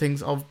some of the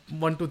things of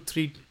 1 to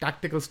 3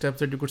 tactical steps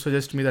that you could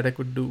suggest to me that I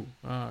could do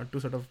to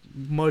sort of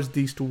merge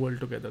these two worlds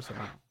together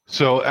somehow?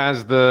 So I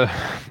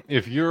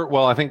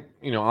think,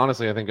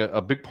 honestly, I think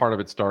a big part of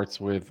it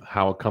starts with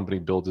how a company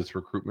builds its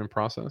recruitment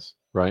process,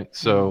 right?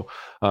 So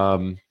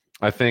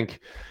I think,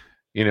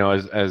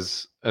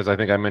 as I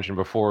think I mentioned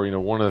before,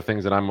 one of the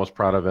things that I'm most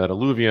proud of at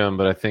Alluvium,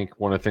 but I think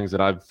one of the things that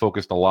I've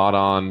focused a lot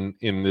on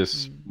in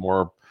this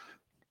more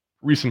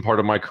recent part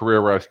of my career,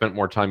 where I've spent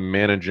more time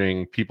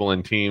managing people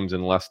and teams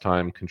and less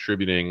time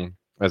contributing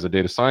as a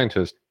data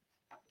scientist,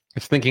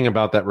 is thinking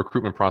about that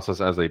recruitment process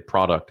as a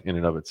product in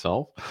and of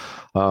itself.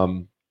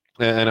 And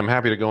I'm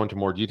happy to go into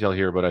more detail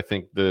here, but I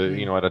think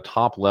at a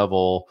top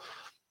level,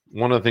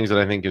 one of the things that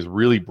I think is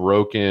really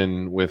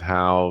broken with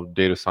how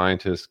data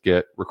scientists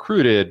get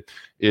recruited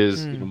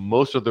is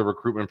most of the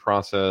recruitment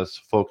process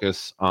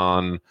focus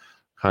on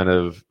kind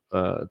of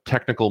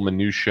technical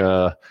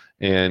minutia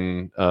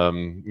and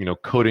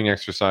coding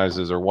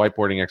exercises or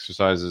whiteboarding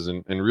exercises,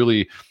 and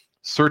really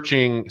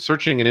searching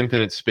an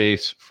infinite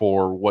space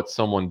for what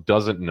someone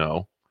doesn't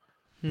know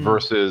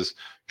versus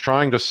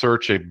trying to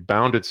search a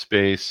bounded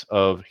space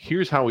of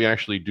here's how we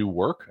actually do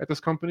work at this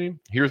company,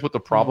 here's what the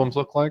problems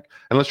look like,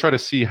 and let's try to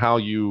see how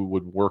you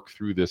would work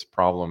through this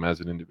problem as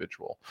an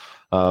individual.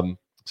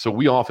 So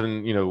we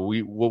often,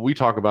 what we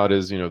talk about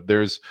is,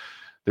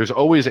 there's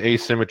always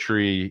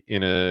asymmetry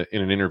in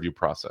an interview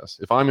process.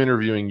 If I'm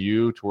interviewing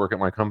you to work at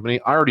my company,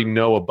 I already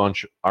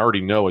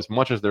know as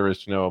much as there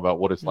is to know about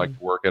what it's like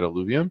to work at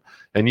Illuvium,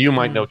 and you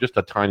might know just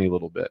a tiny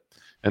little bit.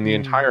 And the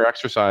entire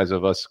exercise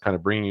of us kind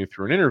of bringing you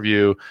through an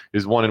interview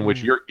is one in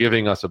which you're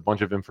giving us a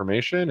bunch of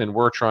information, and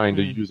we're trying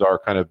to use our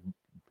kind of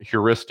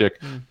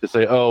heuristic to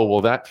say, oh, well,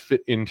 that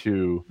fit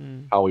into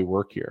how we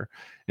work here.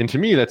 And to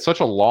me, that's such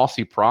a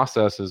lossy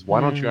process. Is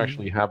why don't you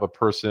actually have a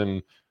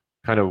person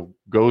kind of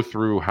go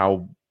through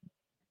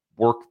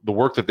the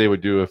work that they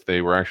would do if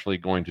they were actually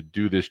going to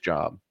do this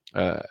job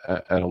at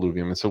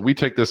Illuvium? And so we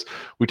take this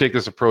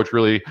approach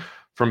really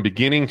from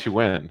beginning to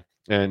end.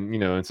 And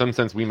in some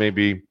sense, we may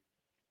be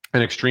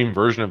an extreme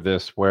version of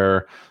this,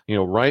 where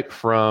right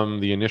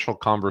from the initial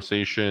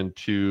conversation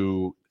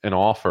to an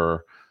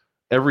offer,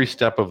 every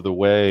step of the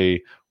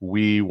way,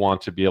 we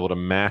want to be able to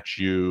match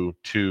you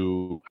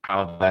to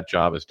how that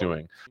job is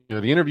doing.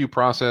 The interview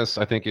process,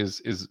 I think, is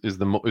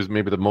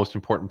maybe the most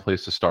important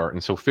place to start.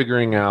 And so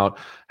figuring out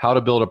how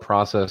to build a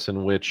process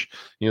in which,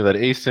 that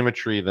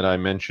asymmetry that I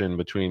mentioned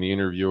between the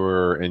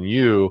interviewer and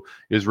you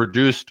is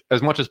reduced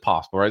as much as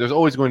possible, right? There's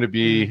always going to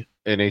be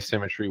an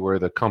asymmetry where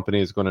the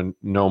company is going to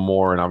know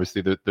more, and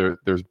obviously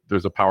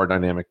there's a power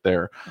dynamic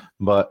there.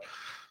 But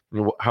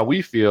how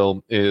we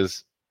feel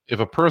is, if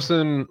a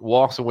person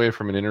walks away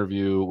from an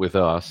interview with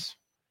us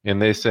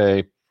and they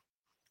say,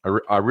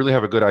 I really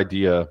have a good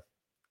idea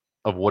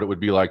of what it would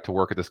be like to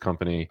work at this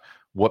company,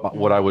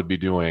 what I would be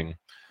doing,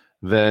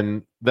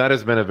 then that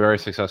has been a very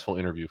successful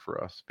interview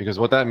for us. Because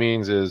what that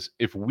means is,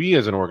 if we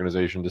as an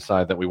organization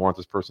decide that we want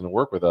this person to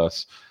work with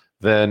us,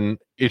 then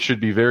it should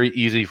be very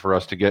easy for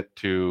us to get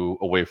to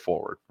a way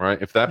forward, right?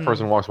 If that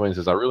person walks away and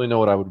says, I really know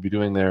what I would be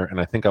doing there,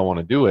 and I think I want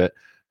to do it,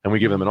 and we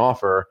give them an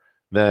offer,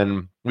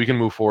 then we can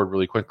move forward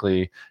really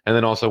quickly. And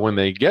then also when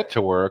they get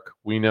to work,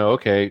 we know,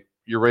 okay,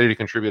 you're ready to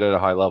contribute at a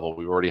high level.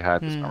 We've already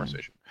had this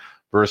conversation.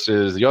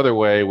 Versus the other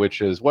way,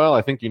 which is, well,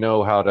 I think you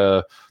know how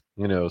to,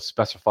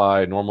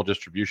 specify normal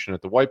distribution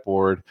at the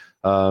whiteboard,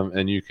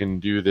 and you can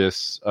do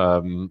this,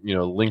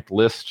 linked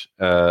list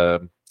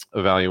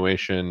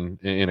evaluation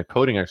in a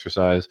coding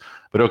exercise.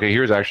 But okay,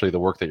 here's actually the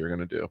work that you're going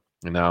to do,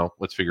 and now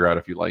let's figure out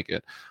if you like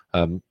it.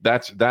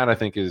 That I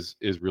think is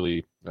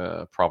really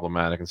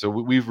problematic, and so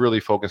we've really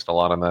focused a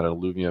lot on that at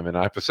Illuvium. And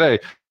I have to say,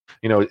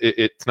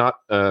 it's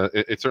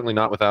certainly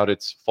not without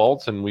its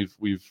faults, and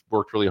we've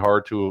worked really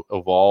hard to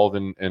evolve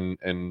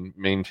and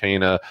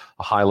maintain a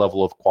high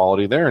level of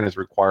quality there, and has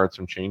required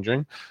some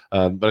changing.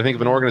 But I think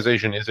if an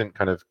organization isn't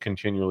kind of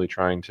continually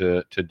trying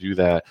to do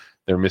that,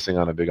 they're missing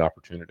on a big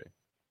opportunity.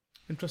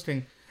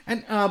 Interesting.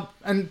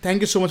 And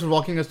thank you so much for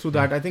walking us through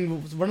that. I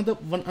think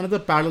another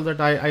parallel that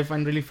I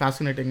find really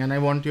fascinating, and I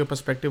want your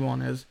perspective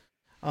on, is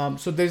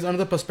so there's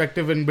another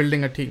perspective in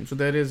building a team. So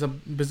there is a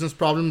business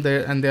problem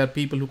there, and there are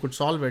people who could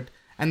solve it,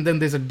 and then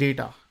there's a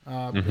data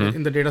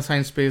in the data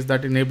science space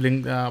that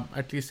enabling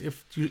at least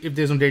if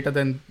there's no data,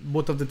 then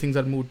both of the things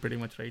are moot pretty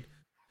much, right?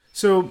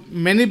 So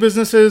many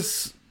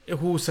businesses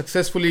who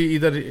successfully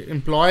either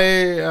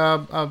employ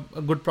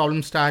a good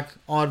problem stack,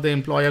 or they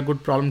employ a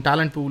good problem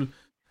talent pool,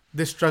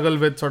 they struggle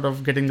with sort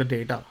of getting the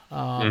data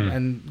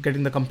and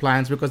getting the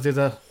compliance, because there's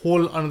a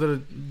whole another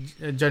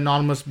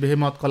ginormous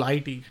behemoth called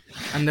IT,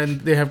 and then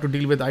they have to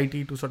deal with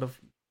IT to sort of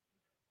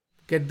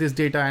get this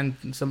data,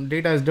 and some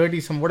data is dirty,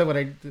 some whatever,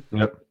 right?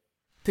 Yep.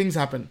 Things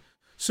happen.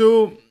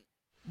 So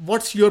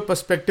what's your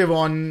perspective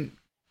on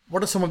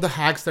what are some of the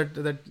hacks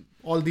that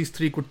all these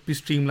three could be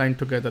streamlined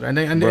together? And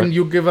then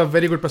you give a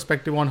very good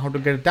perspective on how to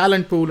get a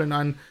talent pool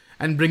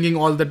and bringing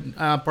all the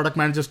product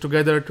managers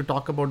together to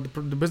talk about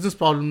the business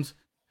problems.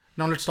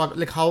 Now let's talk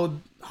like how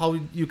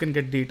you can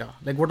get data.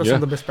 Like what are some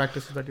of the best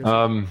practices that you're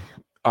seeing?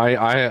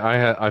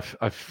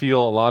 I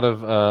feel a lot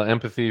of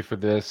empathy for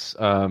this.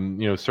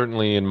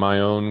 Certainly in my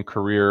own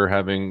career,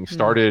 having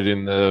started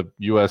in the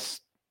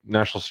U.S.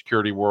 national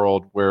security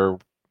world, where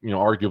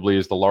arguably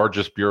is the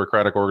largest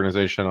bureaucratic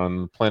organization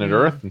on planet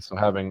Earth, and so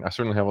I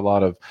certainly have a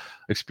lot of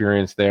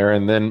experience there.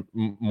 And then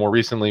more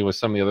recently with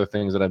some of the other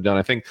things that I've done,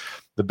 I think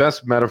the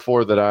best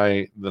metaphor that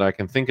I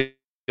can think of,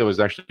 it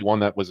was actually one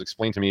that was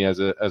explained to me as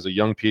a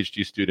young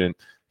PhD student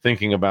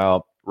thinking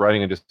about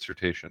writing a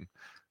dissertation.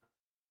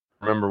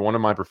 I remember one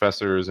of my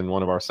professors in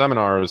one of our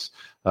seminars,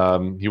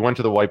 he went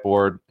to the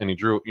whiteboard and he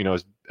drew,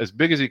 as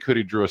big as he could,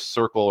 he drew a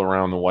circle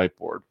around the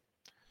whiteboard.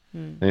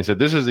 And he said,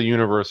 this is the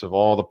universe of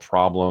all the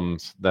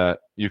problems that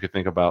you could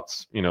think about,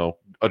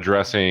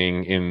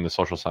 addressing in the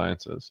social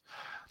sciences.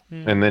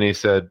 And then he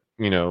said,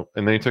 and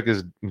then he took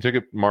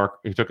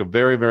a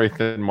very, very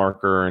thin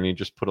marker and he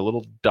just put a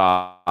little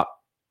dot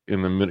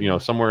in the middle,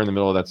 somewhere in the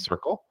middle of that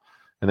circle.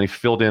 And then he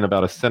filled in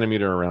about a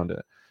centimeter around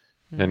it.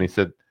 And he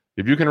said,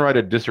 if you can write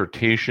a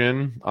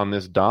dissertation on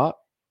this dot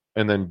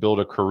and then build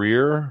a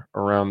career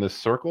around this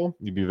circle,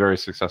 you'd be a very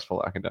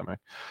successful academic.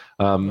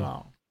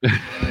 Wow.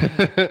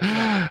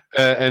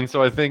 And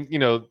so I think,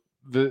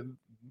 the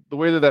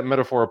way that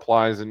metaphor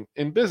applies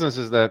in business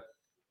is that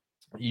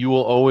you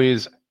will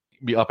always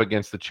be up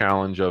against the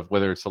challenge of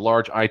whether it's a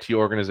large IT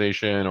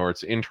organization or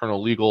it's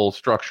internal legal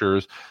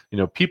structures.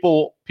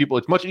 People,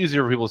 it's much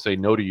easier for people to say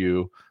no to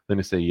you than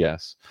to say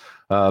yes.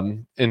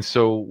 And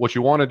so what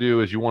you want to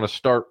do is you want to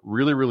start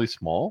really, really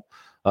small.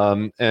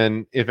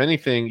 And if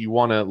anything, you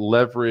want to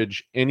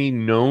leverage any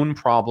known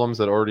problems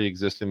that already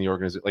exist in the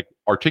organization, like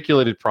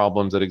articulated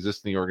problems that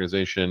exist in the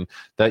organization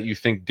that you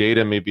think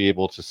data may be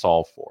able to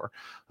solve for.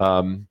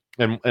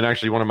 And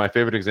actually, one of my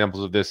favorite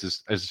examples of this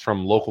is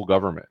from local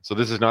government. So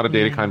this is not a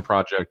DataKind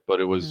project, but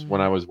it was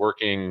when I was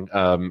working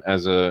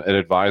as an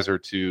advisor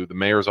to the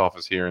mayor's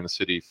office here in the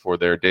city for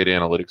their data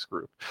analytics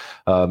group.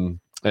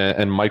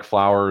 And Mike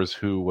Flowers,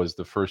 who was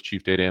the first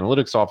chief data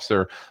analytics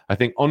officer, I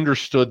think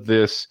understood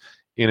this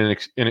in a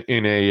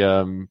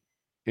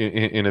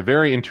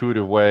very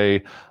intuitive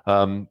way,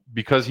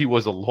 because he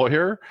was a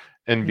lawyer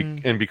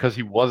and because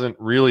he wasn't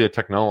really a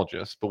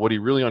technologist. But what he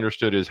really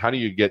understood is how do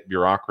you get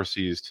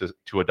bureaucracies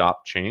to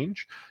adopt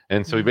change.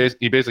 And so he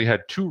basically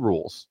had two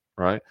rules,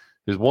 right?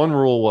 His one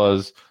rule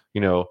was,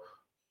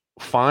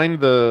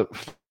 find the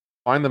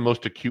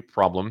most acute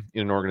problem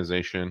in an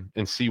organization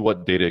and see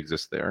what data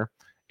exists there,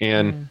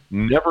 and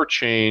never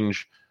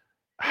change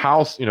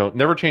how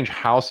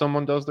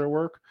someone does their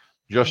work,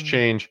 just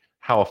change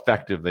how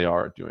effective they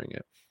are at doing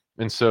it.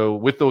 And so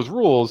with those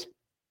rules,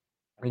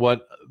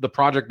 what the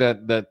project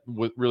that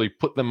really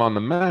put them on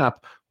the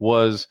map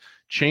was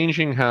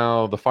changing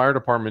how the fire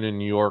department in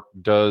New York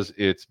does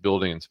its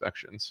building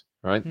inspections,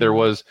 right? There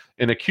was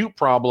an acute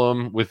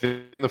problem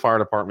within the fire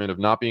department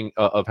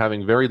of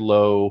having very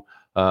low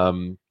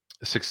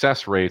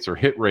success rates or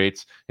hit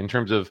rates in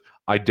terms of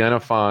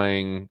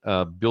identifying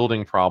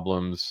building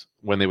problems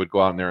when they would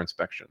go out in their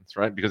inspections,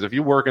 right? Because if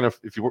you work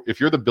if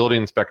you're the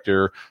building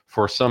inspector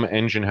for some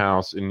engine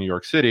house in New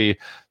York City,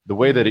 the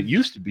way that it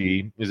used to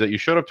be is that you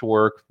showed up to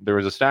work, there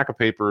was a stack of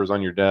papers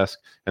on your desk,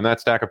 and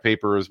that stack of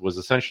papers was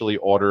essentially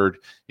ordered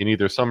in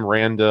either some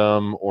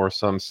random or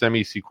some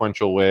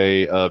semi-sequential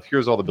way of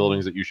here's all the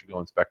buildings that you should go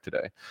inspect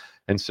today.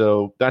 And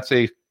so that's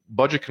a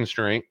budget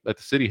constraint that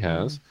the city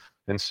has.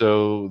 And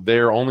so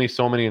there are only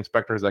so many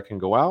inspectors that can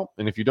go out.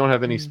 And if you don't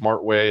have any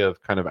smart way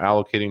of kind of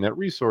allocating that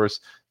resource,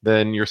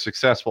 then your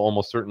success will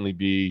almost certainly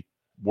be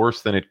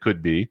worse than it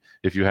could be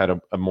if you had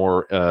a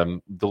more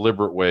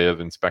deliberate way of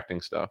inspecting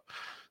stuff.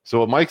 So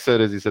what Mike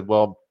said is, he said,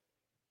 well,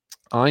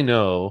 I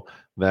know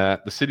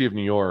that the city of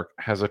New York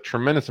has a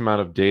tremendous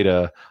amount of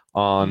data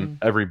on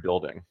every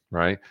building,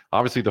 right?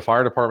 Obviously, the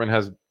fire department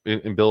has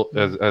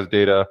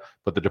data,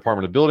 but the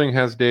Department of Building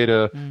has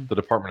data. The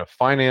Department of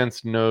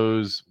Finance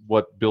knows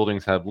what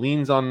buildings have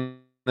liens on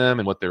them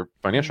and what their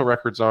financial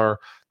records are.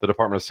 The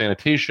Department of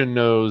Sanitation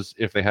knows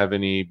if they have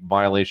any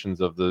violations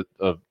of the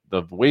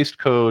waste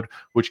code,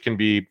 which can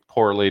be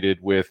correlated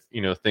with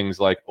things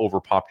like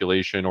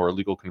overpopulation or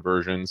illegal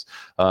conversions.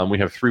 We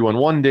have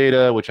 311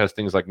 data, which has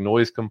things like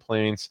noise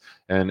complaints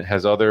and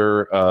has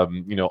other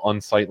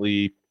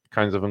unsightly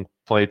kinds of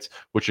complaints,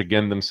 which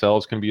again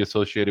themselves can be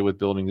associated with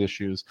building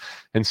issues.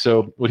 And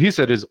so what he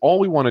said is, all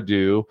we want to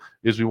do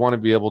is we want to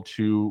be able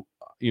to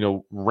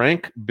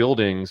rank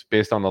buildings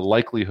based on the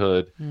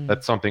likelihood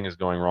that something is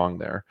going wrong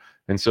there.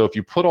 And so if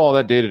you put all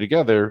that data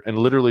together and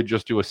literally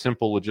just do a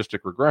simple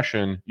logistic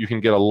regression, you can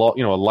get a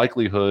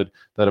likelihood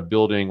that a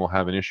building will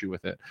have an issue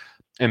with it.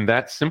 And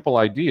that simple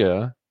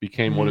idea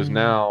became what is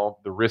now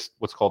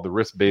what's called the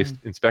risk-based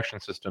inspection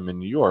system in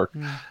New York.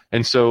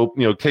 And so,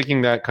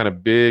 taking that kind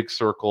of big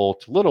circle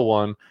to little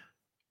one,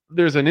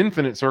 there's an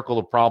infinite circle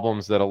of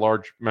problems that a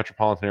large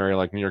metropolitan area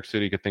like New York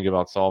City could think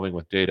about solving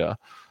with data.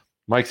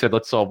 Mike said,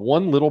 let's solve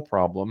one little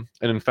problem.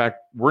 And in fact,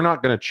 we're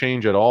not going to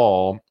change at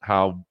all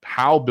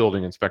how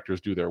building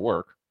inspectors do their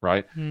work,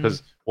 right?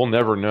 Because we'll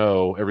never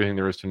know everything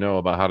there is to know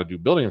about how to do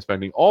building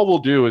inspecting. All we'll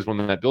do is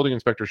when that building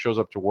inspector shows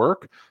up to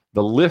work,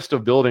 the list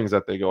of buildings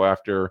that they go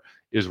after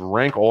is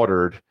rank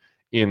ordered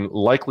in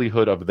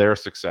likelihood of their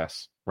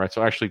success, right?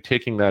 So actually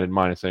taking that in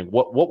mind and saying,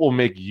 what will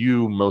make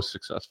you most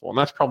successful? And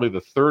that's probably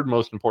the third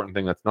most important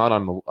thing that's not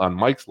on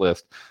Mike's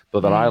list, but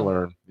that I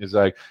learned is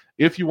like,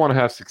 if you want to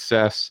have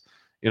success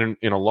in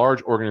a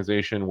large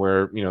organization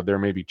where there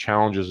may be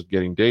challenges with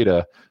getting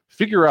data,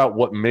 figure out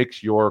what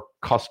makes your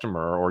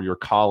customer or your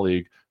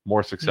colleague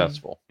more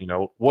successful.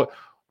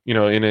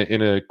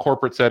 in a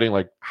corporate setting,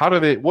 like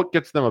what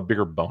gets them a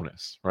bigger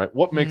bonus, right?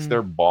 What makes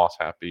their boss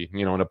happy?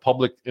 In a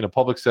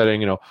public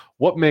setting,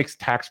 what makes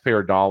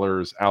taxpayer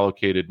dollars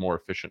allocated more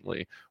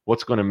efficiently?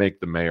 What's going to make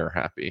the mayor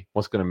happy?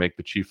 What's going to make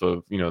the chief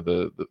of,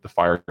 the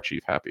fire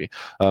chief happy?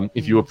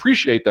 If you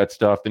appreciate that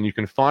stuff, then you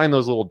can find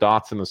those little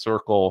dots in the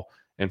circle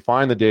and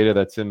find the data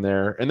that's in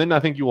there. And then I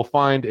think you will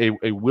find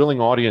a willing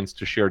audience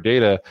to share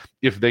data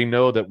if they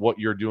know that what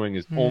you're doing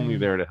is only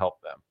there to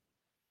help them.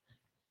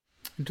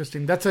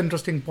 Interesting. That's an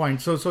interesting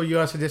point. So you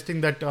are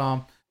suggesting that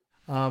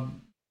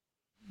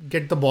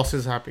get the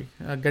bosses happy,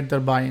 get their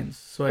buy-ins.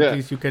 So at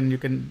least you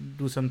can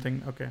do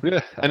something. Okay.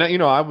 Yeah, and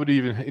I would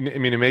even. I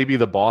mean, it may be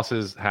the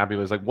bosses happy,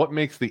 but it's like what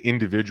makes the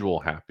individual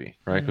happy,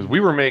 right? Because we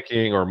were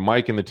making, or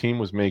Mike and the team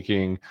was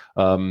making,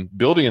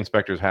 building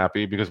inspectors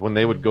happy because when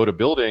they would go to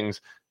buildings,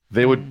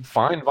 they would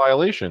find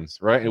violations,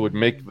 right? It would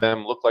make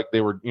them look like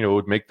they were, it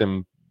would make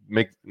them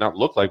not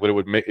look like, but it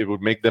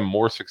would make them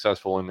more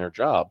successful in their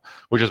job,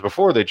 which is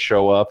before they'd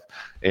show up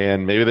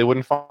and maybe they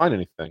wouldn't find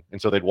anything.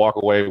 And so they'd walk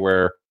away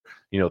where,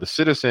 the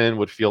citizen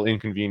would feel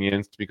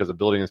inconvenienced because a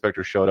building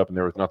inspector showed up and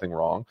there was nothing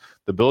wrong.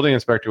 The building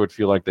inspector would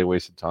feel like they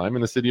wasted time,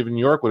 and the city of New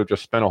York would have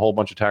just spent a whole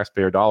bunch of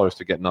taxpayer dollars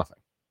to get nothing.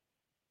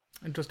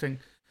 Interesting.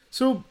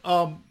 So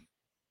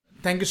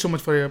thank you so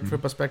much for your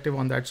perspective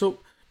on that. So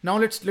now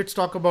let's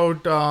talk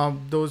about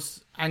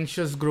those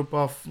anxious group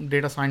of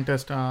data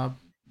scientists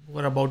who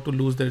are about to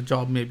lose their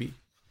job, maybe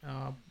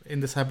in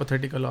this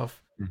hypothetical of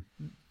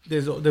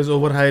there's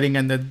overhiring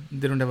and that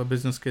they don't have a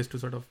business case to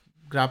sort of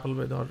grapple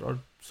with or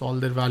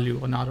solve their value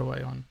on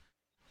ROI on.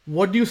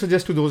 What do you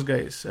suggest to those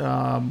guys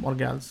or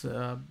gals?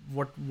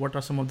 What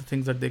are some of the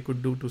things that they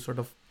could do to sort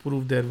of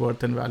prove their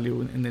worth and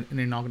value in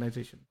an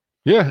organization?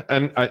 Yeah,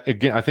 and I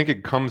think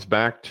it comes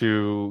back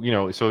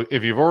to, so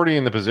if you've already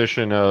in the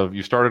position of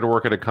you started to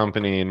work at a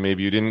company and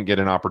maybe you didn't get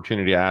an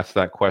opportunity to ask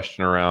that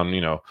question around,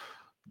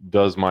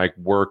 does my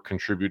work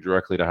contribute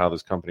directly to how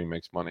this company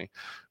makes money?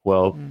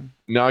 Well,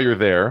 now you're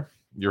there.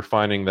 You're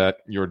finding that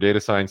your data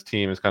science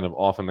team is kind of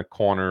off in the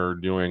corner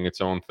doing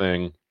its own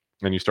thing.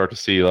 And you start to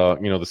see, the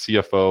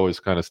CFO is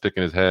kind of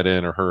sticking his head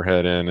in or her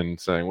head in and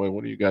saying, "Wait,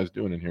 what are you guys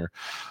doing in here?"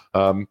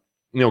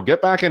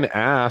 Get back and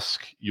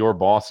ask your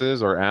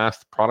bosses or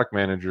ask product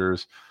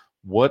managers,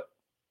 what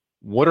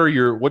are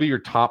your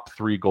top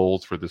 3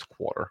 goals for this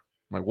quarter?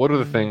 Like, what are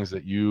the things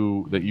that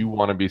you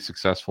want to be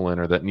successful in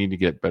or that need to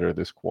get better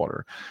this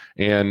quarter?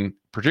 And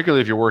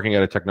particularly if you're working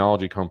at a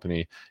technology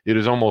company, it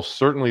is almost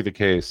certainly the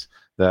case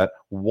that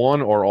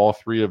one or all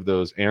 3 of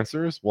those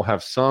answers will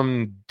have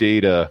some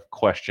data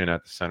question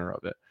at the center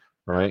of it,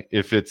 right?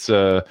 If it's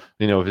if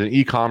it's an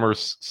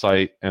e-commerce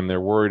site and they're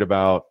worried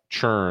about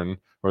churn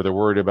or they're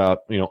worried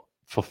about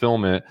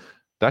fulfillment,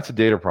 that's a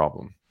data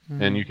problem.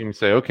 And you can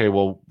say, okay,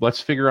 well,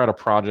 let's figure out a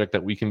project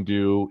that we can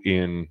do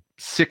in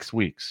 6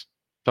 weeks.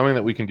 Something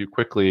that we can do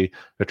quickly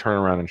to turn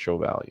around and show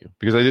value,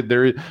 because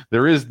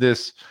there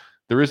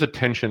is a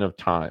tension of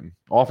time.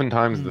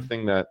 Oftentimes, the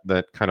thing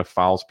that kind of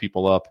fouls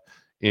people up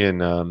in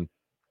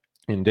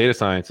data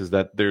science is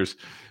that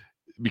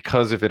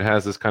because if it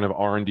has this kind of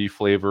R&D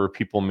flavor,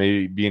 people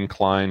may be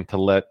inclined to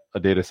let a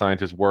data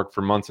scientist work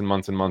for months and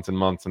months and months and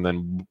months, and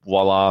then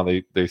voila,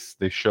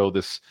 they show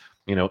this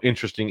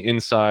interesting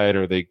insight,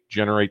 or they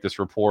generate this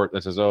report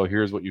that says, oh,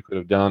 here's what you could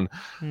have done.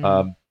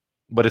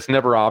 But it's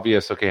never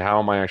obvious, okay, how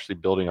am I actually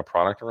building a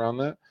product around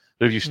that?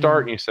 But if you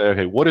start and you say,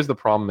 okay, what is the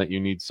problem that you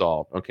need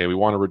solved? Okay, we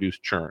want to reduce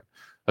churn.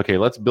 Okay,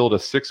 let's build a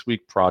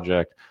 6-week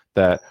project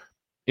that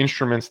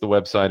instruments the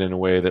website in a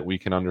way that we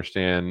can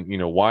understand,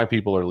 why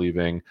people are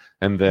leaving,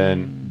 and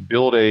then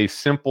build a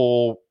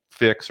simple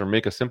fix or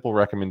make a simple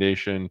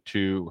recommendation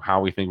to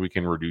how we think we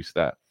can reduce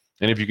that.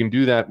 And if you can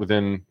do that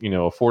within,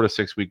 a 4 to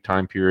 6 week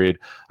time period,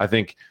 I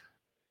think,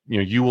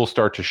 you will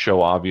start to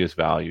show obvious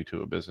value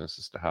to a business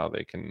as to how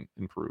they can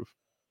improve.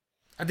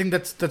 I think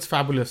that's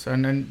fabulous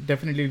and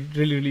definitely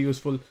really, really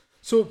useful.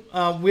 So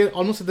we're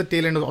almost at the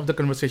tail end of the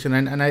conversation,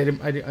 and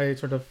I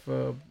sort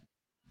of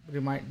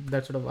remind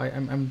that sort of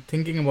I'm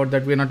thinking about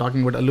that we're not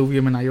talking about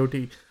Alluvium and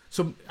IoT.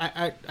 So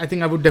I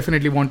think I would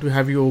definitely want to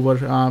have you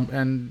over,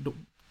 and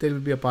there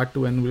will be a part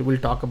 2, and we'll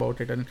talk about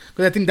it. And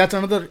because I think that's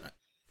another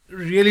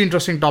really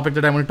interesting topic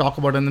that I want to talk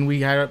about, and then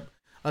we had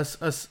a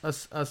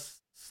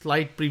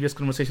slight previous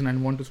conversation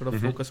and want to sort of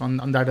focus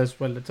on that as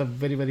well. It's a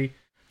very, very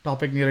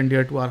topic near and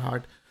dear to our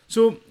heart.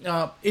 So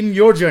in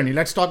your journey,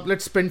 let's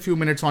spend a few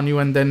minutes on you,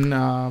 and then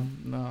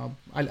I'll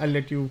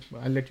let you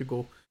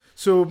go.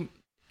 So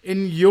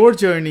in your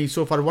journey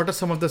so far, what are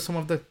some of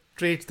the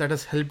traits that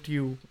has helped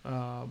you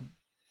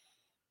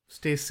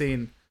stay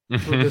sane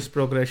through this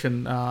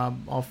progression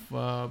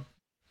of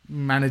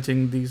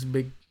managing these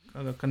big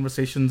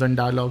conversations and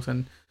dialogues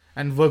and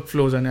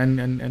workflows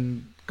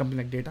and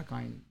company like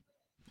DataKind?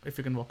 If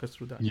you can walk us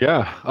through that.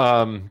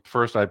 Yeah.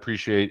 First, I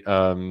appreciate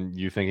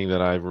you thinking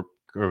that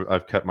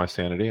I've kept my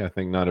sanity. I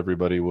think not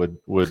everybody would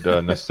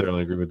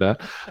necessarily agree with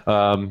that.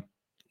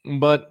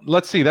 But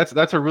let's see.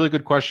 That's a really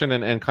good question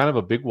and kind of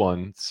a big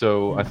one.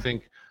 So I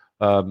think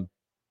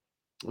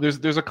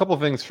there's a couple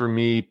things for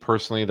me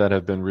personally that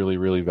have been really,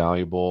 really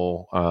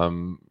valuable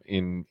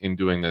in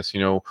doing this.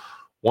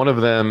 One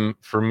of them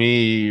for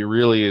me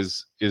really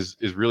is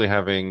really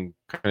having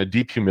kind of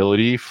deep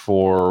humility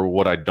for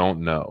what I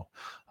don't know.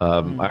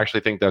 I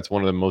actually think that's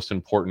one of the most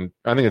important.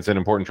 I think it's an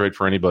important trait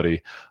for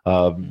anybody,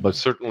 but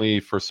certainly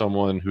for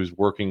someone who's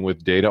working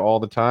with data all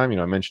the time.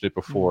 I mentioned it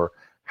before.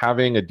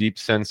 Having a deep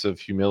sense of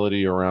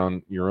humility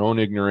around your own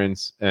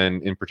ignorance,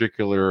 and in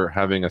particular,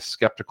 having a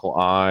skeptical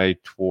eye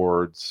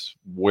towards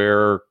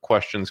where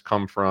questions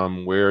come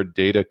from, where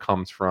data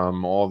comes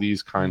from, all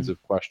these kinds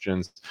of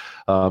questions.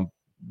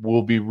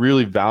 Will be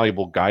really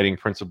valuable guiding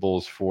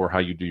principles for how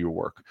you do your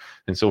work.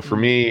 And so for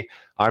me,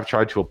 I've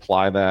tried to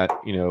apply that,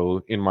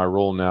 in my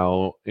role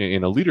now,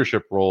 in a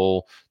leadership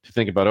role, to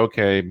think about,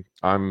 okay,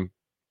 I'm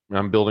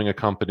building a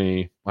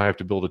company. I have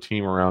to build a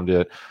team around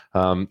it.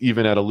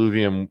 Even at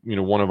Illuvium,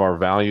 one of our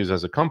values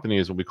as a company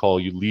is what we call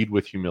you lead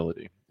with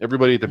humility.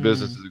 Everybody at the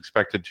business is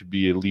expected to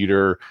be a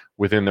leader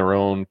within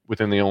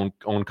the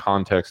own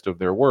context of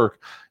their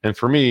work. And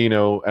for me,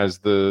 as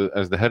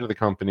the head of the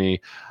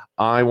company,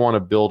 I want to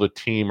build a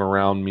team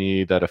around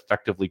me that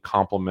effectively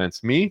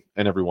complements me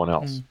and everyone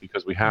else,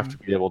 because we have to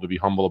be able to be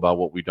humble about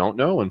what we don't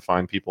know and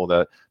find people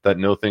that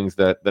know things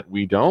that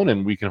we don't,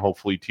 and we can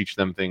hopefully teach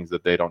them things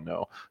that they don't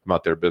know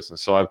about their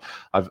business. So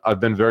I've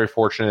been very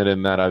fortunate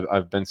in that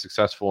I've been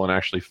successful in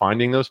actually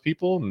finding those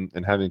people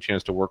and having a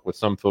chance to work with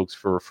some folks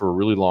for a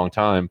really long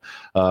time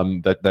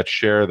that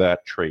share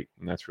that trait,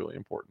 and that's really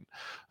important.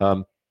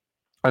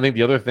 I think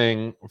the other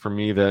thing for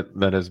me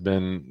that has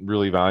been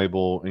really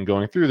valuable in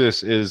going through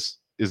this is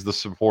the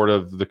support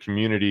of the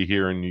community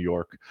here in New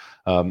York.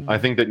 I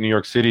think that New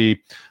York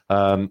City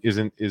is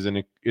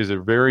a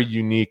very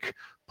unique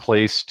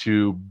place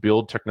to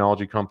build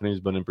technology companies,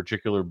 but in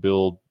particular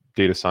build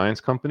data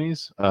science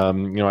companies.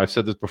 I've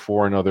said this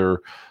before in other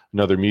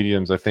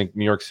mediums. I think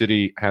New York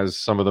City has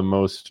some of the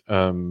most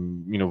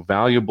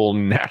valuable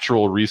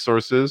natural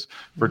resources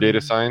for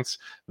data science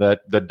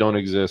that don't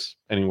exist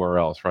anywhere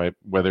else, right?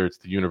 Whether it's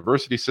the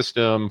university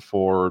system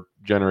for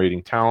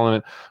generating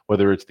talent,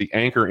 whether it's the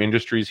anchor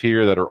industries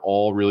here that are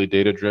all really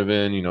data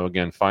driven,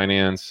 again,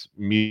 finance,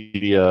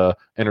 media,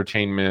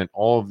 entertainment,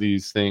 all of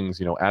these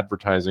things,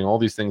 advertising, all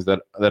these things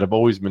that have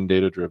always been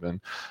data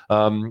driven.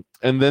 And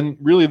then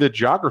really the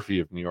geography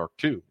of New York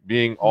too,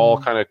 being all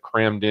kind of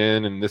crammed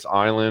in this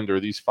island or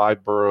these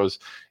 5 boroughs,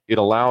 it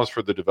allows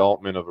for the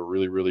development of a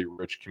really, really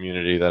rich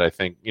community that I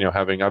think,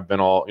 I've been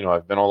all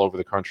over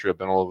the country, I've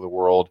been all over the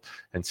world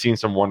and seen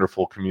some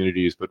wonderful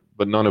communities,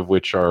 but none of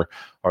which are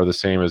the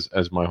same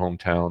as my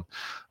hometown.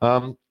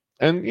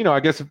 And I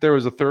guess if there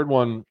was a third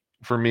one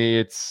for me,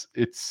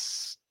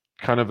 it's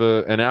kind of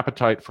an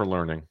appetite for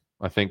learning.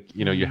 I think,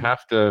 you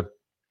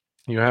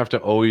have to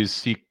always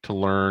seek to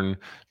learn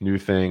new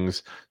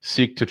things,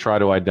 seek to try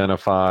to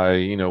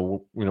identify,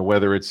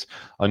 whether it's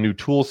a new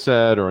tool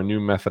set or a new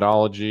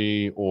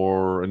methodology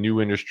or a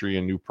new industry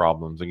and new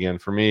problems. Again,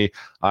 for me,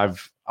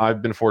 I've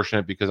been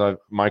fortunate because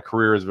my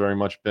career has very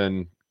much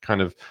been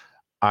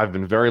I've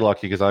been very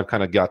lucky because I've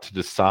kind of got to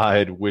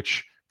decide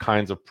which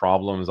kinds of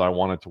problems I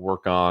wanted to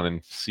work on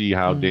and see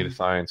how data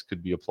science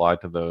could be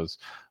applied to those.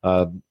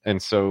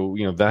 And so,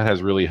 that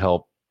has really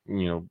helped,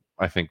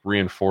 I think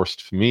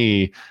reinforced for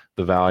me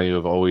the value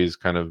of always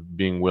kind of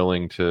being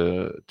willing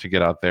to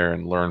get out there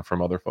and learn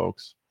from other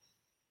folks.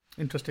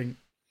 Interesting.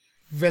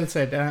 Well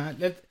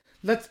said.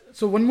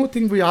 So one more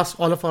thing we ask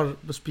all of our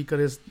speakers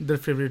is their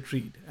favorite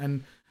read.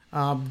 And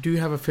do you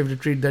have a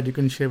favorite read that you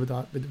can share with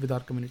our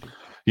community?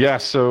 Yeah,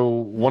 so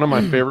one of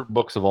my favorite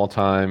books of all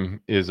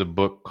time is a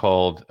book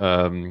called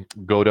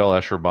Gödel,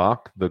 Escher,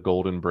 Bach, The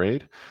Golden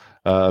Braid.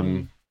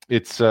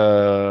 It's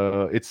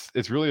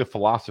really a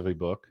philosophy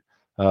book.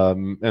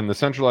 And the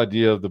central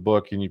idea of the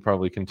book, and you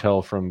probably can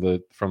tell from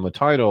the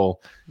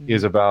title,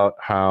 is about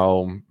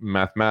how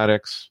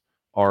mathematics,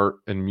 art,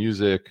 and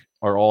music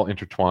are all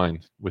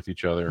intertwined with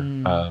each other.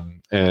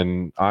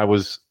 And I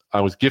was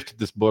gifted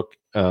this book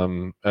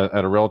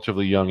at a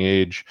relatively young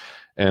age,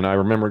 and I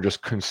remember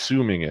just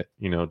consuming it.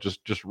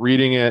 Just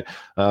reading it.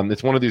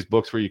 It's one of these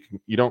books where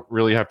you don't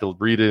really have to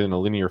read it in a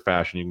linear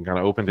fashion. You can kind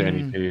of open to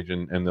any page,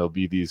 and there'll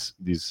be these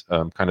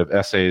kind of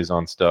essays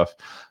on stuff.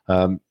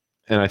 And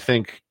I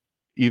think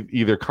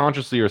either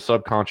consciously or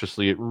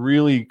subconsciously, it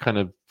really kind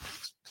of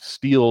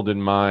instilled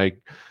in my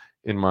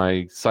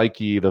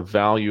psyche the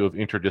value of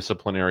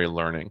interdisciplinary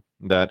learning.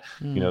 That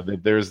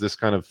that there's this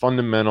kind of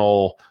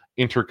fundamental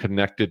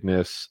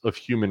interconnectedness of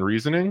human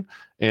reasoning,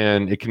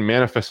 and it can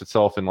manifest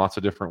itself in lots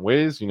of different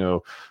ways.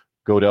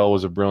 Gödel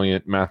was a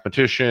brilliant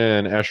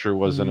mathematician, Escher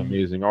was an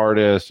amazing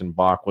artist, and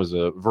Bach was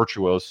a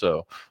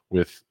virtuoso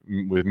with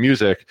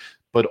music.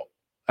 But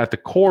at the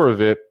core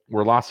of it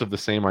were lots of the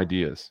same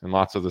ideas and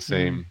lots of the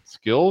same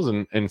skills.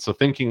 And so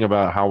thinking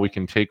about how we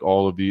can take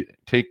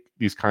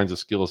these kinds of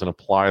skills and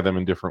apply them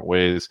in different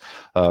ways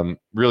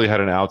really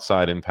had an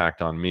outside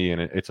impact on me. And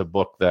it's a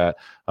book that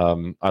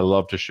I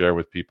love to share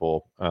with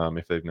people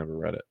if they've never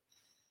read it.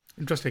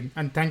 Interesting.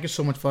 And thank you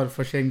so much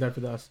for sharing that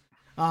with us.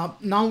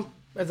 Now,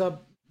 as a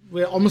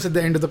we're almost at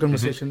the end of the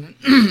conversation.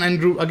 And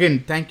Drew,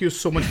 again, thank you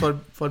so much for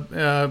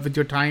with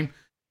your time.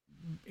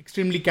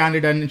 Extremely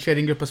candid and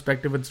sharing your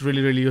perspective. It's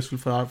really, really useful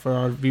for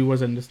our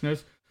viewers and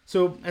listeners.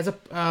 So, as a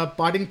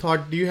parting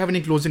thought, do you have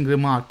any closing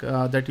remark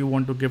that you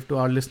want to give to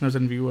our listeners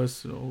and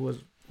viewers who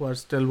are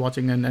still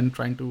watching and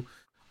trying to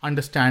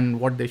understand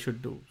what they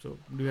should do? So,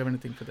 do you have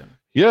anything for them?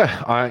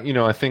 Yeah,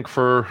 I think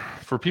for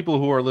people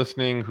who are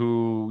listening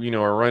who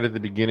are right at the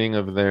beginning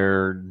of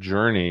their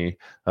journey,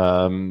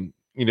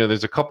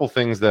 there's a couple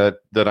things that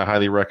I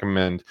highly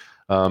recommend.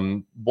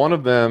 One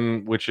of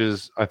them, which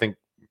is I think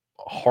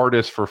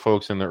hardest for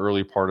folks in the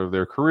early part of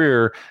their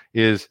career,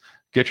 is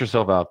get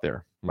yourself out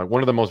there.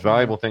 One of the most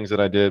valuable things that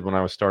I did when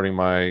I was starting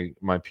my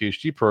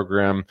PhD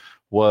program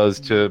was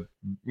to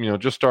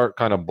just start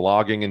kind of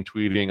blogging and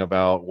tweeting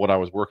about what I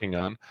was working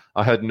on.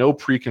 I had no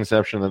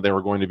preconception that there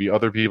were going to be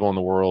other people in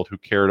the world who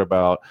cared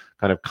about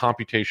kind of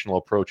computational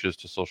approaches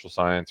to social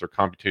science or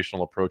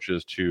computational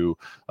approaches to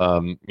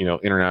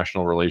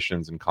international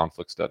relations and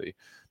conflict study.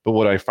 But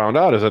what I found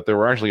out is that there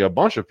were actually a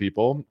bunch of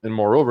people, and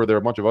moreover, there are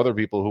a bunch of other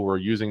people who were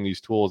using these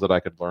tools that I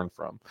could learn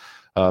from.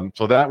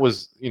 So that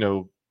was,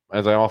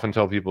 as I often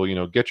tell people,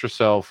 get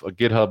yourself a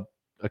GitHub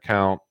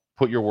account,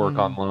 put your work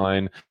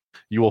online.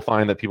 You will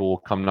find that people will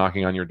come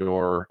knocking on your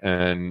door,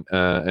 and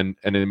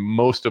in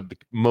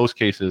most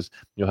cases,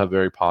 you'll have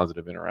very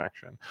positive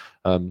interaction.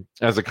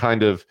 As a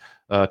kind of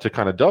to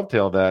kind of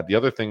dovetail that, the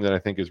other thing that I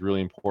think is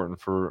really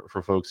important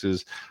for folks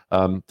is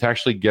to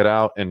actually get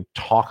out and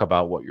talk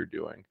about what you're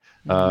doing.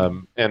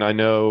 And I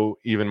know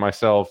even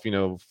myself,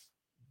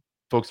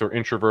 folks are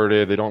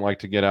introverted. They don't like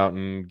to get out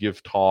and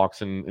give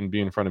talks and be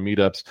in front of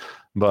meetups.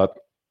 But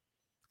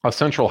a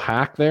central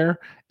hack there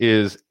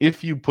is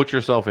if you put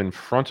yourself in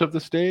front of the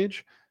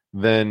stage,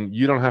 then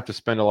you don't have to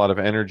spend a lot of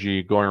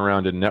energy going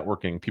around and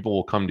networking. People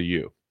will come to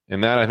you.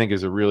 And that I think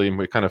is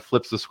it kind of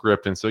flips the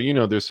script. And so,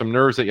 there's some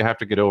nerves that you have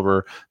to get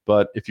over,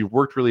 but if you've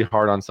worked really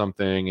hard on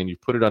something and you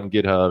put it on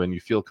GitHub and you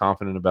feel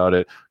confident about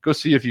it, go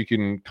see if you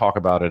can talk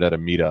about it at a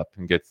meetup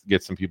and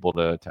get some people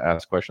to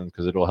ask questions,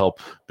 because it'll help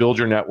build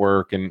your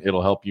network and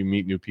it'll help you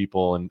meet new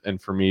people. And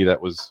for me,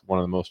 that was one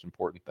of the most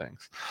important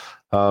things.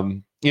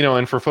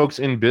 And for folks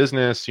in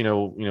business,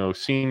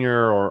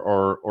 senior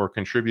or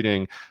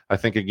contributing, I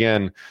think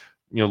again,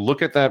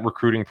 look at that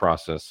recruiting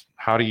process.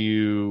 How do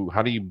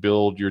you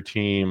build your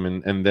team?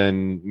 And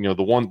then,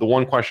 the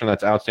one question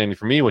that's outstanding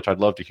for me, which I'd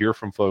love to hear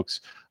from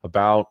folks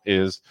about,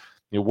 is,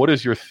 what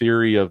is your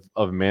theory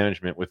of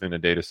management within a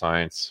data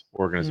science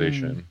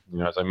organization?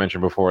 As I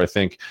mentioned before, I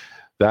think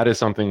that is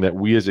something that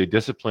we as a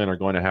discipline are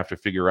going to have to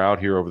figure out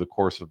here over the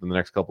course of the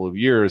next couple of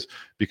years,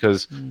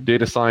 because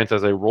data science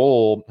as a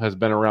role has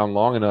been around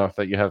long enough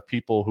that you have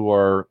people who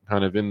are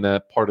kind of in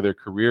that part of their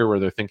career where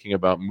they're thinking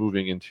about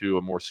moving into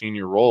a more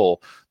senior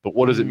role. But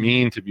what does it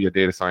mean to be a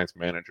data science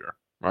manager?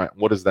 Right?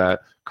 What does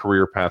that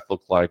career path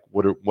look like?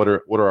 What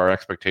are our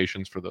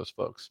expectations for those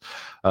folks?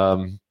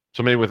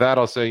 So maybe with that,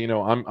 I'll say,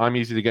 I'm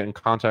easy to get in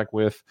contact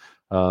with.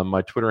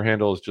 My Twitter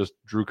handle is just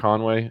Drew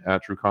Conway,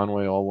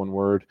 @DrewConway, all one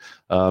word.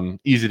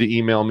 Easy to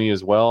email me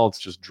as well. It's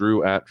just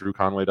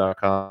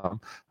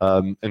drew@drewconway.com.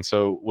 And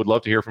so would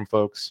love to hear from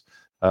folks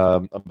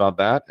about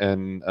that.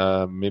 And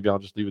maybe I'll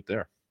just leave it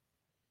there.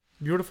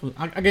 Beautiful.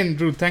 Again,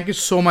 Drew, thank you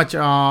so much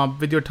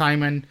with your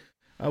time. And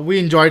we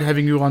enjoyed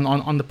having you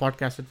on the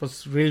podcast. It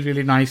was really,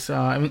 really nice.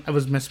 I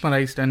was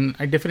mesmerized. And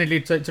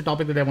it's a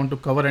topic that I want to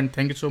cover. And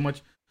thank you so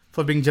much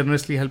for being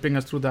generously helping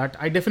us through that.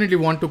 I definitely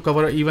want to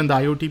cover even the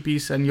IoT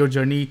piece and your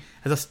journey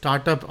as a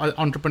startup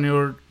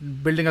entrepreneur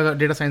building a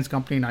data science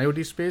company in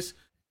IoT space.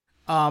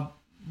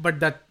 But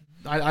that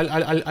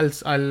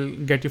I'll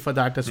get you for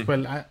that as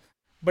well.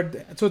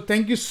 So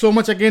thank you so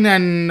much again,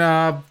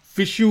 and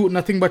wish you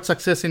nothing but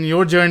success in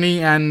your journey,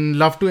 and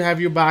love to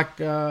have you back,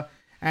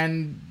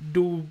 and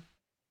do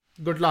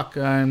good luck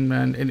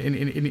and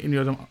in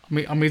your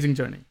amazing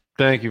journey.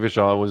 Thank you,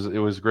 Vishal. It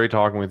was great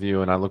talking with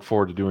you, and I look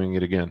forward to doing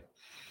it again.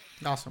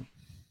 Awesome.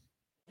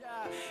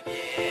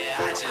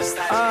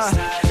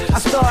 I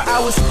thought I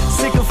was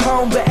sick of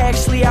home, but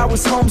actually I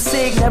was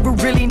homesick. Never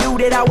really knew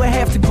that I would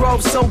have to grow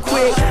up so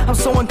quick. I'm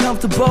so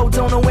uncomfortable,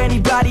 don't know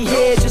anybody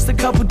here. Just a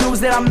couple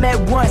dudes that I met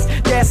once,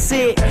 that's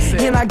it.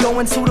 And I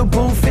go into the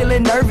booth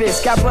feeling nervous.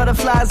 Got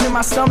butterflies in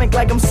my stomach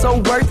like I'm so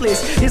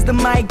worthless. Is the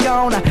mic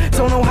on? I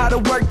don't know how to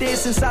work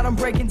this. Inside I'm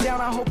breaking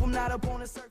down, I hope I'm not up on the surface.